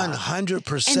yourself.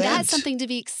 100%. And that's something to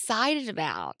be excited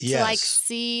about. Yes. To like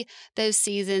see those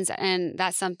seasons. And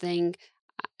that's something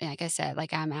like I said,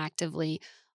 like I'm actively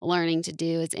learning to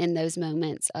do is in those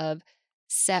moments of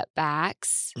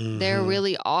setbacks, there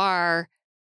really are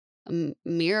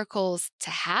miracles to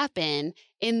happen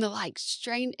in the like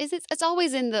strange. It's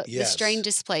always in the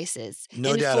strangest places.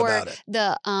 No and doubt for about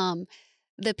it.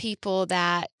 The people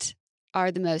that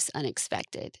are the most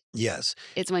unexpected. Yes.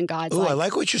 It's when God's I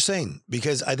like what you're saying,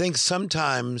 because I think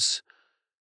sometimes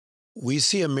we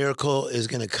see a miracle is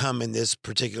going to come in this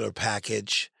particular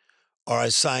package, or I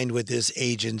signed with this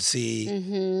agency,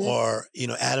 or,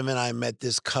 Adam and I met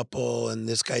this couple and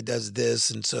this guy does this.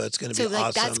 And so it's going to be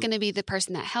awesome. That's going to be the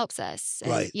person that helps us.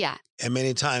 And, right. Yeah. And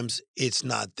many times it's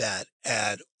not that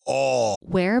at all.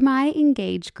 Where are my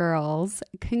engaged girls?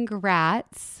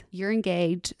 Congrats. You're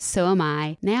engaged. So am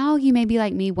I. Now you may be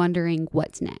like me wondering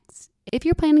what's next. If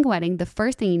you're planning a wedding, the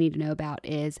first thing you need to know about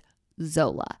is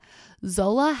Zola.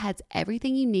 Zola has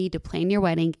everything you need to plan your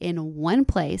wedding in one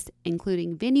place,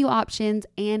 including venue options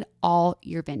and all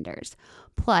your vendors.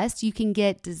 Plus, you can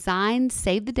get design,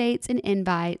 save the dates and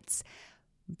invites,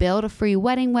 build a free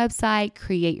wedding website,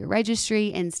 create your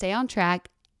registry, and stay on track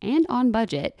and on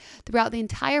budget throughout the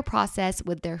entire process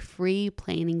with their free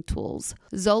planning tools.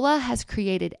 Zola has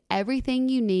created everything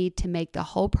you need to make the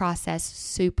whole process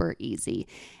super easy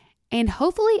and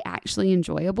hopefully actually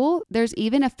enjoyable. There's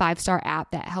even a 5-star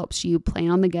app that helps you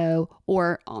plan on the go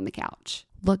or on the couch.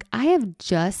 Look, I have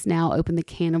just now opened the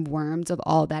can of worms of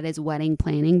all that is wedding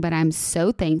planning, but I'm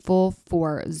so thankful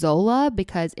for Zola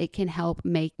because it can help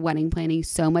make wedding planning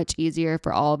so much easier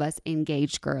for all of us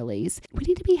engaged girlies. We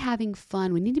need to be having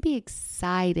fun. We need to be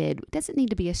excited. It doesn't need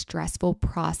to be a stressful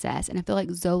process. And I feel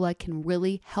like Zola can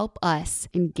really help us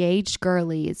engaged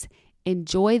girlies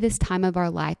enjoy this time of our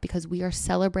life because we are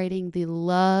celebrating the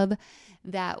love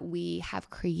that we have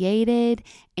created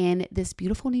and this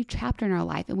beautiful new chapter in our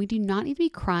life. And we do not need to be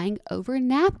crying over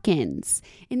napkins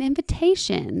and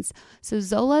invitations. So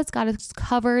Zola's got us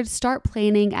covered. Start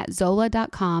planning at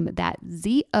Zola.com. That's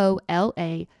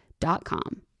ZOLA.com.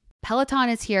 Peloton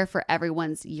is here for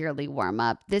everyone's yearly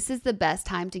warm-up. This is the best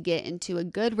time to get into a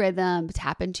good rhythm,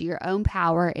 tap into your own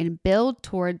power, and build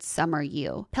towards summer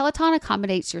you. Peloton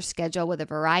accommodates your schedule with a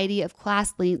variety of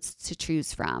class lengths to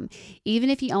choose from.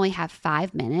 Even if you only have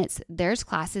 5 minutes, there's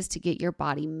classes to get your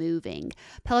body moving.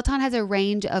 Peloton has a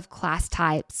range of class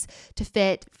types to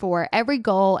fit for every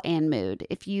goal and mood.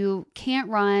 If you can't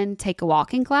run, take a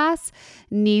walking class.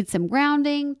 Need some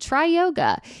grounding? Try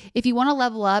yoga. If you want to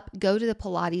level up, go to the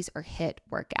Pilates or HIIT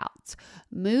workouts.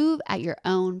 Move at your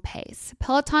own pace.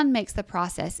 Peloton makes the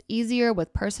process easier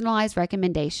with personalized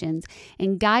recommendations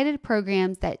and guided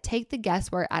programs that take the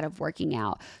guesswork out of working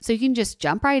out, so you can just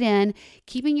jump right in,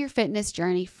 keeping your fitness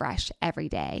journey fresh every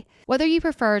day. Whether you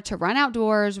prefer to run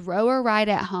outdoors, row or ride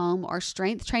at home, or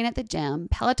strength train at the gym,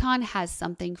 Peloton has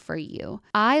something for you.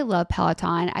 I love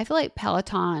Peloton. I feel like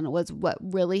Peloton was what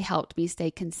really helped me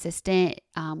stay consistent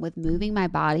with moving my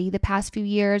body the past few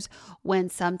years when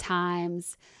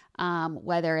sometimes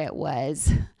whether it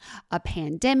was a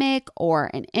pandemic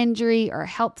or an injury or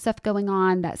health stuff going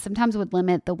on that sometimes would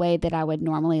limit the way that I would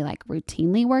normally like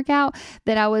routinely work out,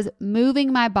 that I was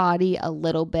moving my body a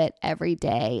little bit every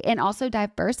day and also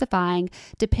diversifying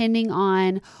depending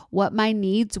on what my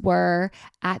needs were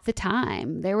at the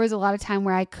time. There was a lot of time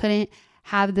where I couldn't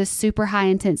have this super high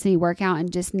intensity workout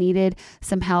and just needed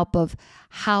some help of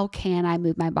how can I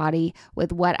move my body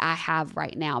with what I have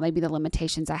right now, maybe the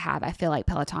limitations I have. I feel like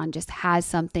Peloton just has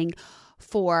something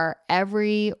for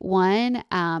everyone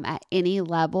at any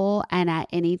level and at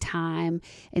any time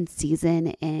and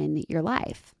season in your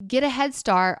life. Get a head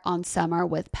start on summer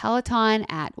with Peloton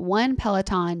at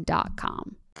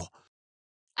onepeloton.com.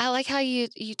 I like how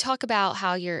you talk about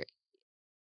how you're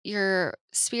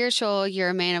spiritual, you're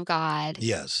a man of God.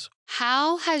 Yes.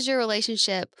 How has your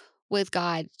relationship with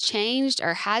God changed,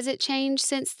 or has it changed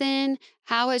since then?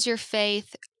 How has your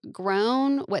faith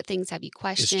grown? What things have you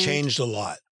questioned? It's changed a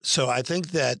lot. So I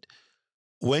think that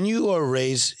when you are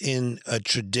raised in a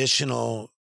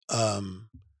traditional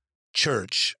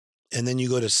church and then you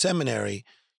go to seminary,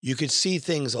 you could see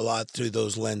things a lot through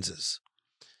those lenses.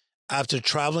 After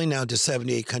traveling now to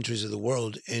 78 countries of the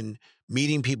world and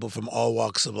meeting people from all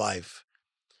walks of life,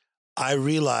 I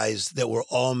realized that we're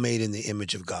all made in the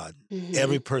image of God,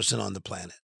 every person on the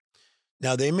planet.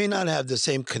 Now, they may not have the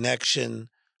same connection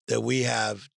that we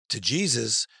have to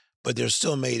Jesus, but they're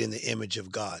still made in the image of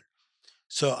God.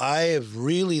 So I have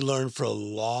really learned for a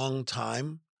long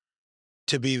time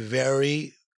to be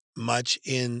very much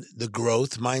in the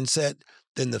growth mindset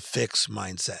than the fixed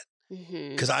mindset.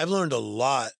 Because I've learned a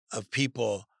lot of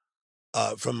people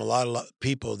from a lot of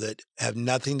people that have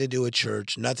nothing to do with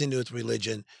church, nothing to do with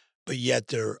religion, but yet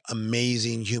they're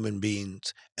amazing human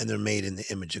beings and they're made in the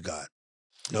image of God.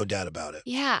 No doubt about it.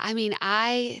 Yeah. I mean,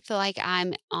 I feel like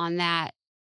I'm on that.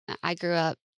 I grew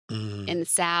up in the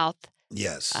South,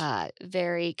 Yes.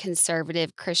 very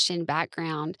conservative Christian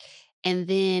background. And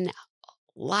then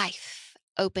life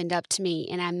opened up to me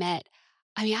and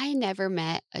I had never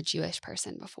met a Jewish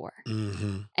person before.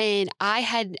 And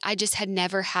I just had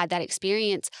never had that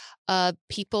experience of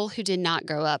people who did not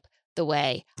grow up the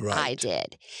way I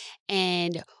did.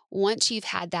 And once you've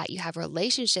had that, you have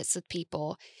relationships with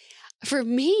people. For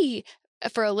me,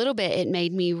 for a little bit, it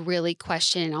made me really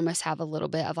question and almost have a little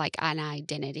bit of like an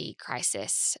identity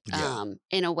crisis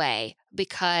in a way,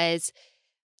 because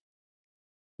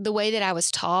the way that I was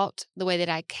taught, the way that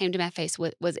I came to my faith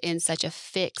was in such a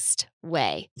fixed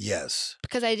way. Yes.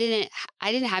 Because I didn't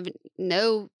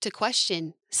know to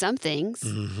question some things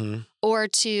or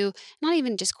to not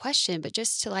even just question, but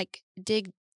just to like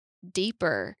dig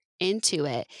deeper into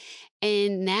it.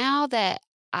 And now that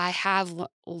I have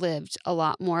lived a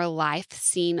lot more life,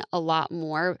 seen a lot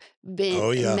more,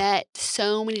 met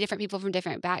so many different people from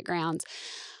different backgrounds,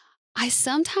 I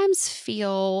sometimes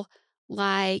feel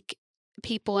like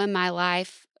people in my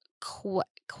life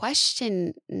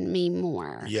question me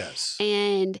more. Yes.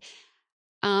 And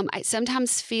it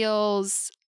sometimes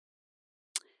feels,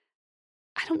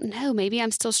 I don't know, maybe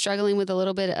I'm still struggling with a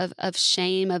little bit of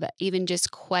shame of even just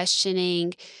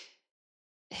questioning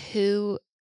who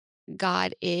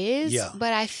God is. Yeah.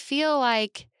 But I feel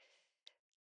like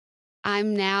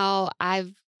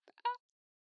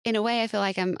in a way, I feel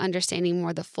like I'm understanding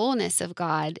more the fullness of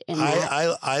God in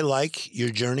that. I like your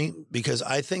journey because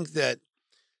I think that,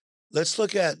 let's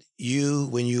look at you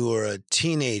when you were a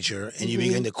teenager and you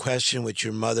began to question what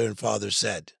your mother and father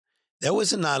said. That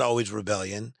was not always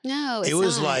rebellion. No, it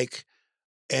was not. Like,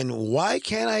 and why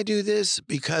can't I do this?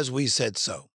 Because we said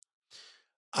so.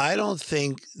 I don't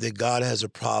think that God has a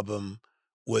problem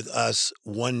with us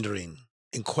wondering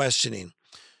and questioning.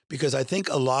 Because I think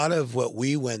a lot of what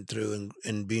we went through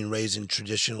in being raised in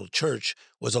traditional church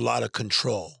was a lot of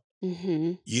control.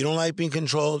 You don't like being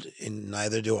controlled, and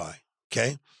neither do I,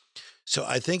 okay? So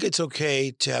I think it's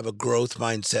okay to have a growth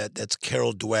mindset. That's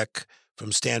Carol Dweck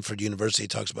from Stanford University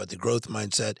talks about the growth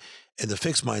mindset and the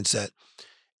fixed mindset,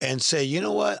 and say, you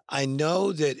know what? I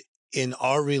know that in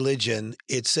our religion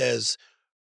it says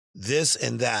this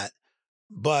and that,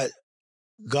 but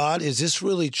God, is this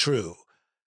really true?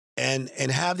 And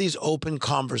have these open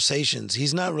conversations.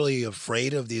 He's not really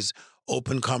afraid of these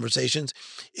open conversations.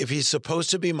 If he's supposed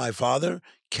to be my father,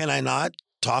 can I not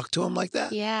talk to him like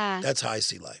that? Yeah. That's how I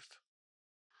see life.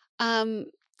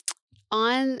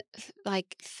 On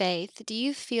like faith, do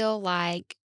you feel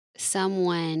like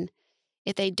someone,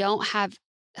 if they don't have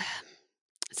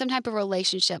some type of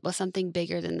relationship with something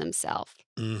bigger than themselves,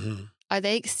 are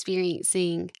they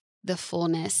experiencing the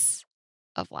fullness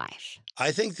of life?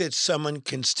 I think that someone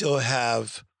can still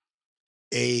have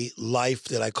a life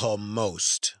that I call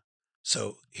most.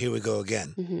 So here we go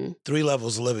again. 3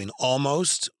 levels of living.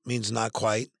 Almost means not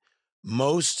quite.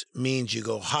 Most means you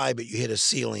go high, but you hit a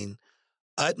ceiling.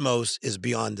 Utmost is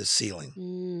beyond the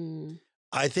ceiling.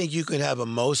 I think you could have a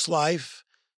most life.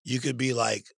 You could be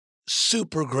like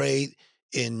super great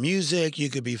in music. You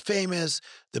could be famous,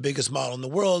 the biggest model in the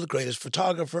world, the greatest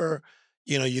photographer.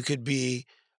 You know, you could be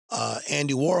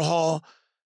Andy Warhol.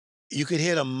 You could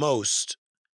hit a most.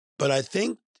 But I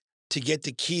think to get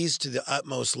the keys to the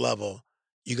utmost level,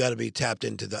 you got to be tapped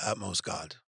into the utmost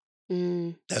God.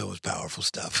 That was powerful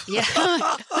stuff. Yeah.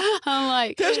 I'm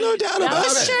like, there's no doubt about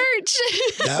it.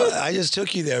 Church. I just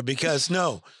took you there because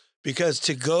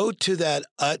to go to that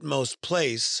utmost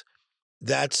place,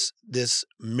 that's this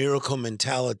miracle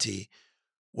mentality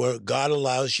where God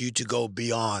allows you to go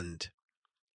beyond,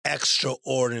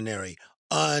 extraordinary,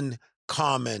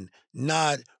 uncommon,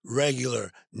 not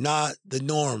regular, not the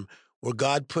norm, where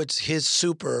God puts his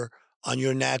super on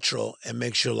your natural and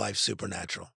makes your life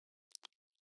supernatural.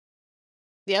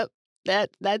 Yep.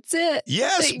 That's it.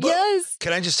 Yes. Yes.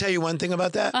 Can I just tell you one thing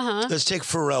about that? Let's take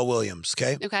Pharrell Williams,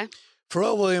 okay? Okay.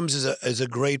 Pharrell Williams is a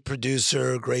great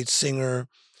producer, great singer,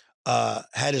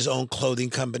 had his own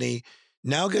clothing company,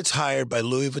 now gets hired by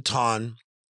Louis Vuitton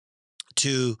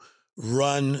to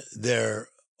run their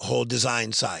whole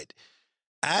design side.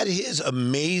 At his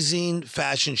amazing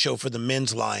fashion show for the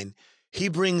men's line, he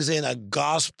brings in a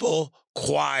gospel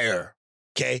choir,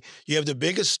 okay? You have the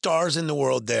biggest stars in the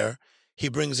world there. He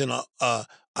brings in a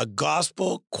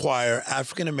gospel choir,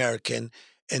 African-American,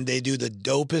 and they do the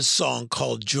dopest song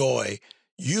called Joy.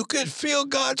 You could feel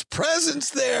God's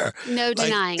presence there. No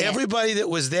denying it. Everybody that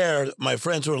was there, my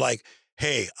friends were like,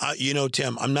 hey,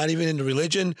 Tim, I'm not even into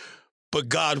religion, but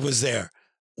God was there.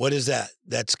 What is that?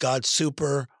 That's God's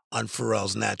super on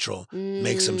Pharrell's natural.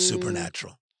 Makes him Mm.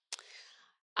 supernatural.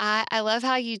 I love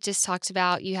how you just talked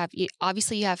about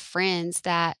obviously you have friends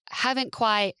that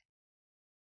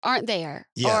aren't there,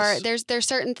 or Yes. there's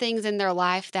certain things in their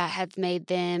life that have made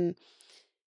them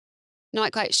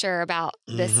not quite sure about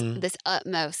this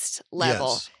utmost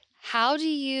level. Yes. How do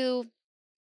you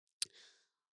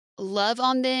love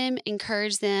on them,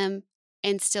 encourage them,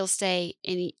 and still stay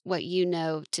in what you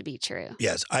know to be true?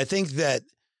 Yes. I think that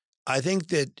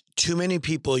too many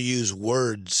people use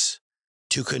words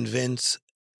to convince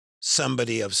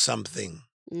somebody of something.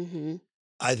 Mm-hmm.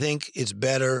 I think it's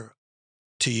better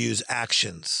to use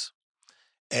actions.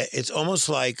 It's almost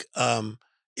like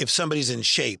if somebody's in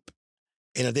shape,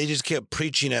 and if they just kept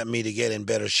preaching at me to get in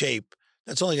better shape,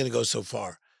 that's only going to go so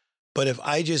far. But if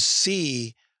I just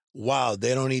see, wow,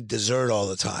 they don't eat dessert all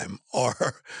the time,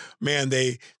 or man,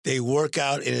 they work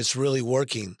out and it's really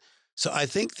working. So I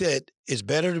think that it's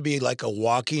better to be like a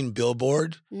walking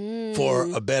billboard for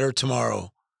a better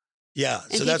tomorrow. Yeah,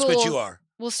 And so that's what you are.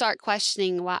 We'll start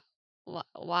questioning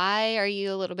why are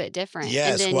you a little bit different?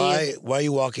 Yes, and then why are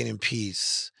you walking in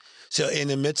peace? So in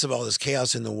the midst of all this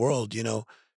chaos in the world,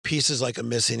 peace is like a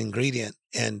missing ingredient.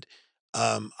 And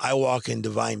I walk in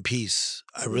divine peace.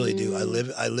 I really do. I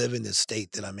live in this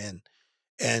state that I'm in.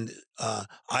 And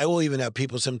I will even have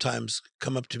people sometimes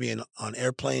come up to me on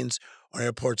airplanes or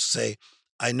airports say,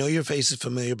 I know your face is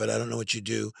familiar, but I don't know what you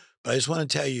do. But I just want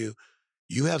to tell you,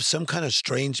 you have some kind of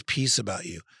strange peace about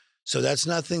you. So that's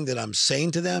nothing that I'm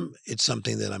saying to them. It's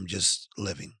something that I'm just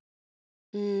living.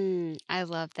 I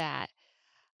love that.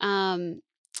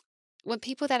 When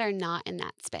people that are not in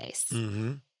that space,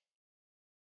 Mm-hmm.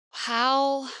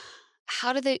 how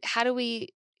do we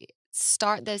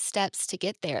start those steps to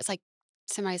get there? It's like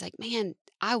somebody's like, man,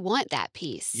 I want that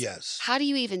peace. Yes. How do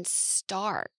you even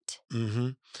start? Mm-hmm.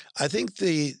 I think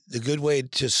the good way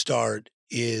to start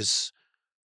is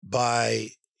by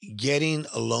getting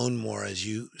alone more, as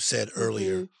you said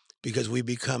earlier, because we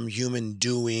become human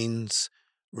doings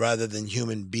rather than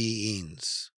human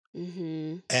beings.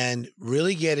 Mm-hmm. And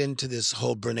really get into this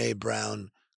whole Brene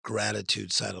Brown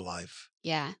gratitude side of life.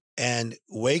 Yeah. And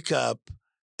wake up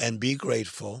and be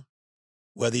grateful,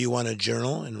 whether you want to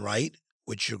journal and write,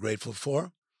 which you're grateful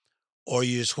for, or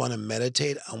you just want to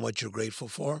meditate on what you're grateful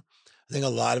for. I think a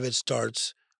lot of it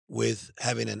starts with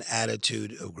having an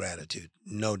attitude of gratitude.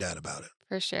 No doubt about it.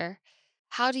 For sure.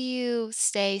 How do you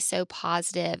stay so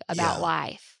positive about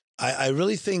life? I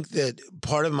really think that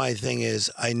part of my thing is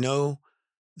I know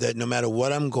that no matter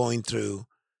what I'm going through,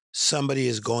 somebody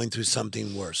is going through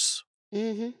something worse.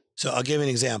 Mm-hmm. So I'll give you an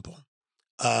example.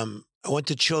 I went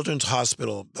to Children's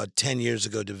Hospital about 10 years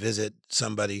ago to visit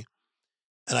somebody,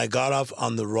 and I got off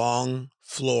on the wrong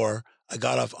floor. I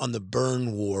got off on the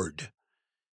burn ward.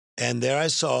 And there I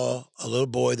saw a little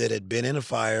boy that had been in a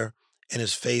fire, and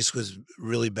his face was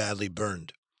really badly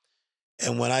burned.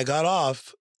 And when I got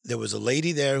off, there was a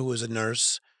lady there who was a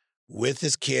nurse with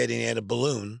this kid, and he had a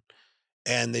balloon.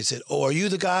 And they said, oh, are you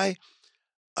the guy?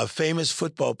 A famous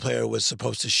football player was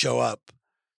supposed to show up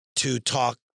to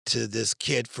talk to this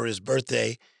kid for his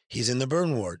birthday. He's in the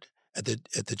burn ward at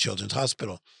the Children's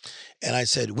Hospital. And I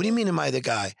said, what do you mean, am I the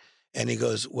guy? And he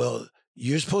goes, well,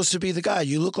 you're supposed to be the guy.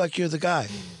 You look like you're the guy.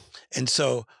 And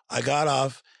so I got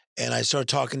off and I started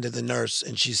talking to the nurse,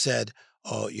 and she said,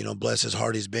 oh, bless his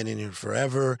heart, he's been in here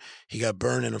forever. He got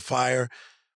burned in a fire.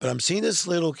 But I'm seeing this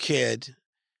little kid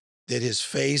that his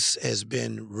face has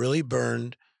been really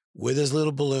burned with his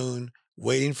little balloon,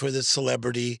 waiting for this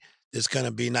celebrity that's going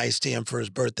to be nice to him for his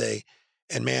birthday.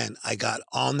 And man, I got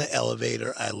on the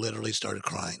elevator. I literally started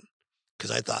crying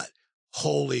because I thought,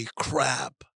 holy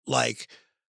crap, like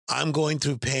I'm going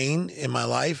through pain in my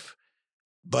life,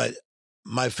 but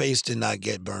my face did not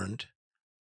get burned.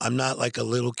 I'm not like a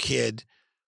little kid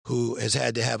who has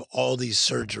had to have all these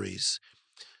surgeries.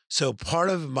 So part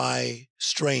of my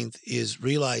strength is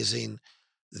realizing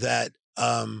that,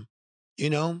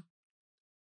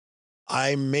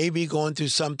 I may be going through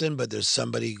something, but there's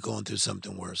somebody going through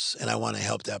something worse. And I want to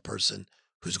help that person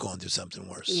who's going through something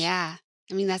worse. Yeah.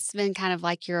 I mean, that's been kind of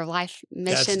like your life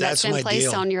mission that's been my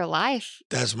placed deal. on your life.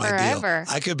 That's my forever.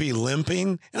 deal. I could be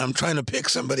limping and I'm trying to pick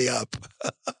somebody up.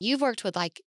 You've worked with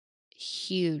like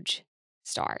huge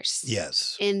stars.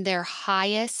 Yes. In their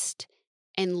highest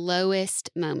and lowest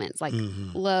moments, like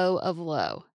low of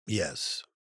low. Yes.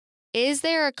 Is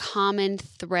there a common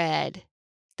thread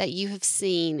that you have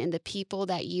seen in the people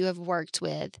that you have worked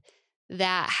with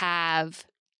that have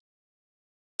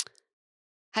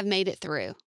made it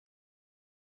through?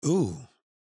 Ooh,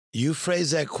 you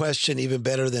phrase that question even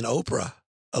better than Oprah.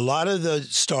 A lot of the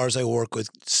stars I work with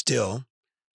still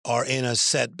are in a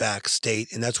setback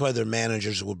state, and that's why their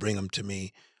managers will bring them to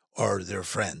me or their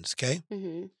friends, okay?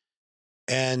 Mm-hmm.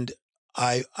 And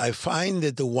I find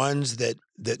that the ones that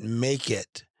make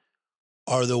it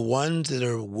are the ones that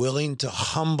are willing to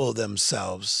humble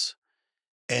themselves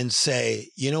and say,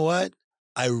 you know what?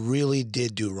 I really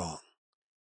did do wrong.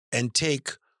 And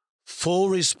take full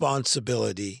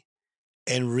responsibility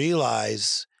and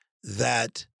realize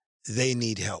that they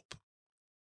need help.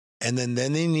 And then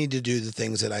they need to do the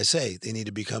things that I say. They need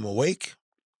to become awake,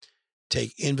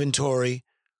 take inventory,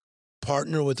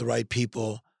 partner with the right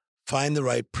people, find the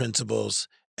right principles,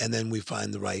 and then we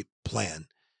find the right plan.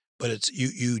 But it's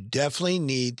you definitely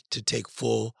need to take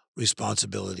full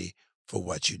responsibility for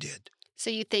what you did. So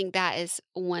you think that is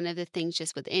one of the things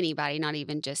just with anybody, not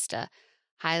even just a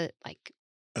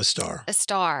star. A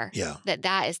star. Yeah.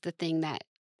 That is the thing that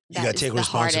you got to take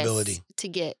responsibility to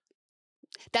get.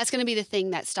 That's going to be the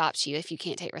thing that stops you if you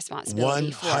can't take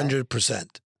responsibility.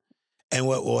 100%. And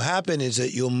what will happen is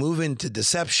that you'll move into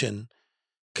deception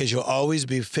because you'll always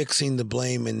be fixing the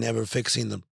blame and never fixing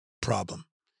the problem.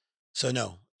 So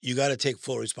no, you got to take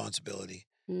full responsibility.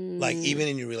 Like even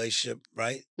in your relationship,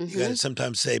 right? Mm-hmm. You got to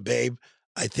sometimes say, babe,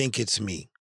 I think it's me.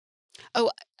 Oh,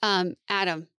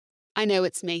 Adam, I know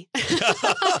it's me.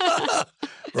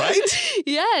 Right?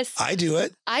 Yes. I do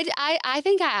it. I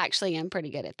think I actually am pretty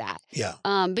good at that. Yeah.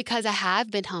 Because I have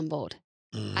been humbled.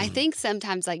 Mm. I think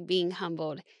sometimes like being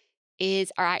humbled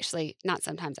is, or actually not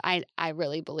sometimes, I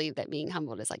really believe that being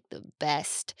humbled is like the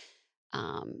best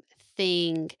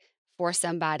thing for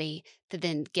somebody to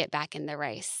then get back in the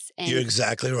race. And you're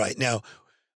exactly right. Now,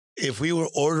 if we were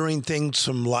ordering things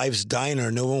from Life's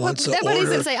Diner, no one wants to order. Nobody's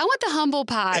going to say, I want the humble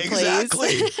pie,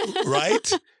 exactly. Please.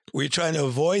 Right? We're trying to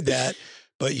avoid that.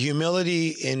 But humility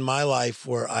in my life,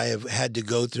 where I have had to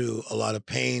go through a lot of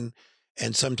pain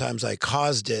and sometimes I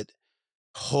caused it,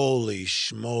 holy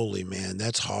schmoly, man,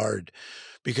 that's hard.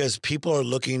 Because people are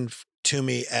looking to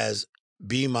me as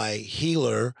be my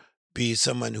healer, be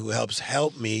someone who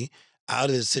help me out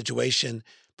of this situation.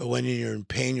 But when you're in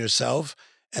pain yourself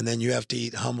and then you have to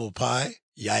eat humble pie,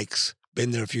 yikes.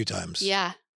 Been there a few times.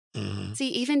 Yeah. Mm-hmm. See,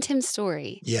 even Tim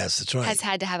Storey yes, that's right. has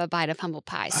had to have a bite of humble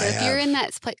pie. So if you're in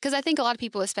that place, because I think a lot of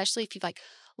people, especially if you've like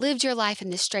lived your life in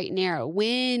this straight and narrow,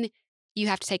 when you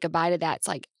have to take a bite of that, it's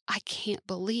like, I can't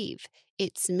believe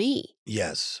it's me.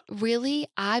 Yes. Really?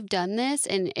 I've done this?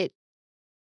 And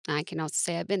I can also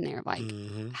say I've been there. Like,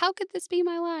 how could this be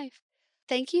my life?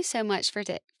 Thank you so much for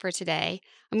today.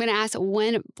 I'm going to ask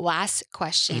one last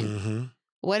question. Mm-hmm.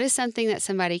 What is something that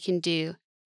somebody can do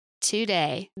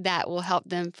today that will help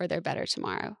them for their better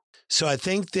tomorrow? So I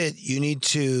think that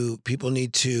people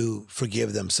need to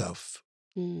forgive themselves.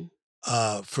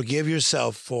 Forgive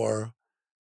yourself for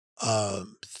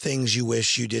things you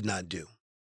wish you did not do.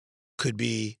 Could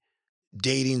be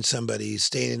dating somebody,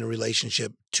 staying in a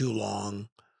relationship too long,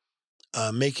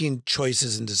 making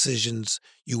choices and decisions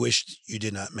you wish you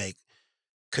did not make.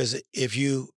 Because if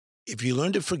you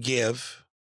learn to forgive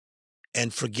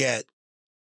and forget,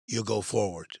 you'll go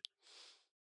forward.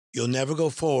 You'll never go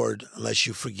forward unless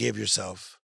you forgive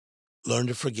yourself, learn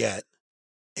to forget,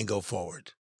 and go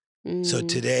forward. So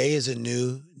today is a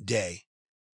new day.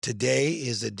 Today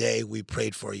is the day we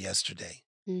prayed for yesterday.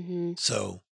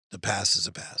 So the past is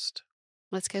the past.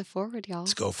 Let's go forward, y'all.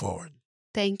 Let's go forward.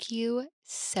 Thank you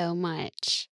so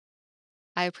much.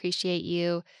 I appreciate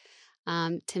you.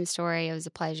 Tim Storey, it was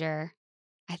a pleasure.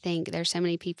 I think there's so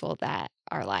many people that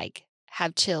are like,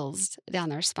 have chills down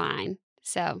their spine.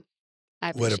 So I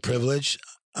appreciate what a privilege.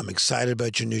 I'm excited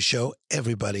about your new show.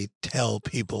 Everybody tell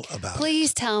people about it.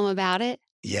 Please tell them about it.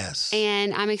 Yes.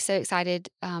 And I'm so excited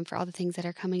for all the things that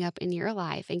are coming up in your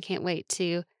life and can't wait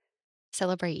to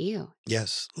celebrate you.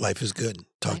 Yes. Life is good.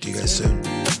 Talk to you guys soon.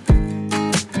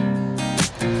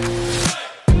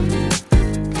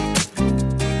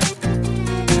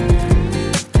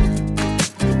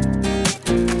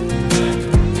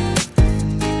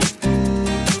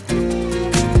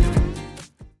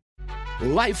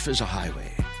 Life is a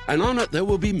highway, and on it there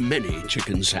will be many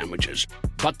chicken sandwiches.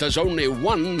 But there's only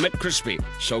one McCrispy.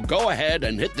 So go ahead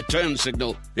and hit the turn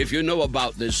signal if you know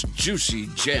about this juicy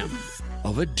gem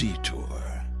of a detour.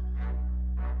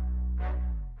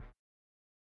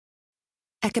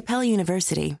 At Capella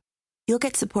University, you'll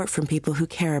get support from people who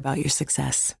care about your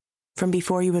success. From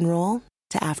before you enroll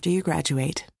to after you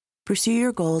graduate, pursue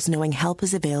your goals knowing help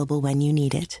is available when you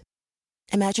need it.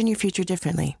 Imagine your future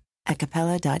differently at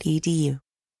capella.edu.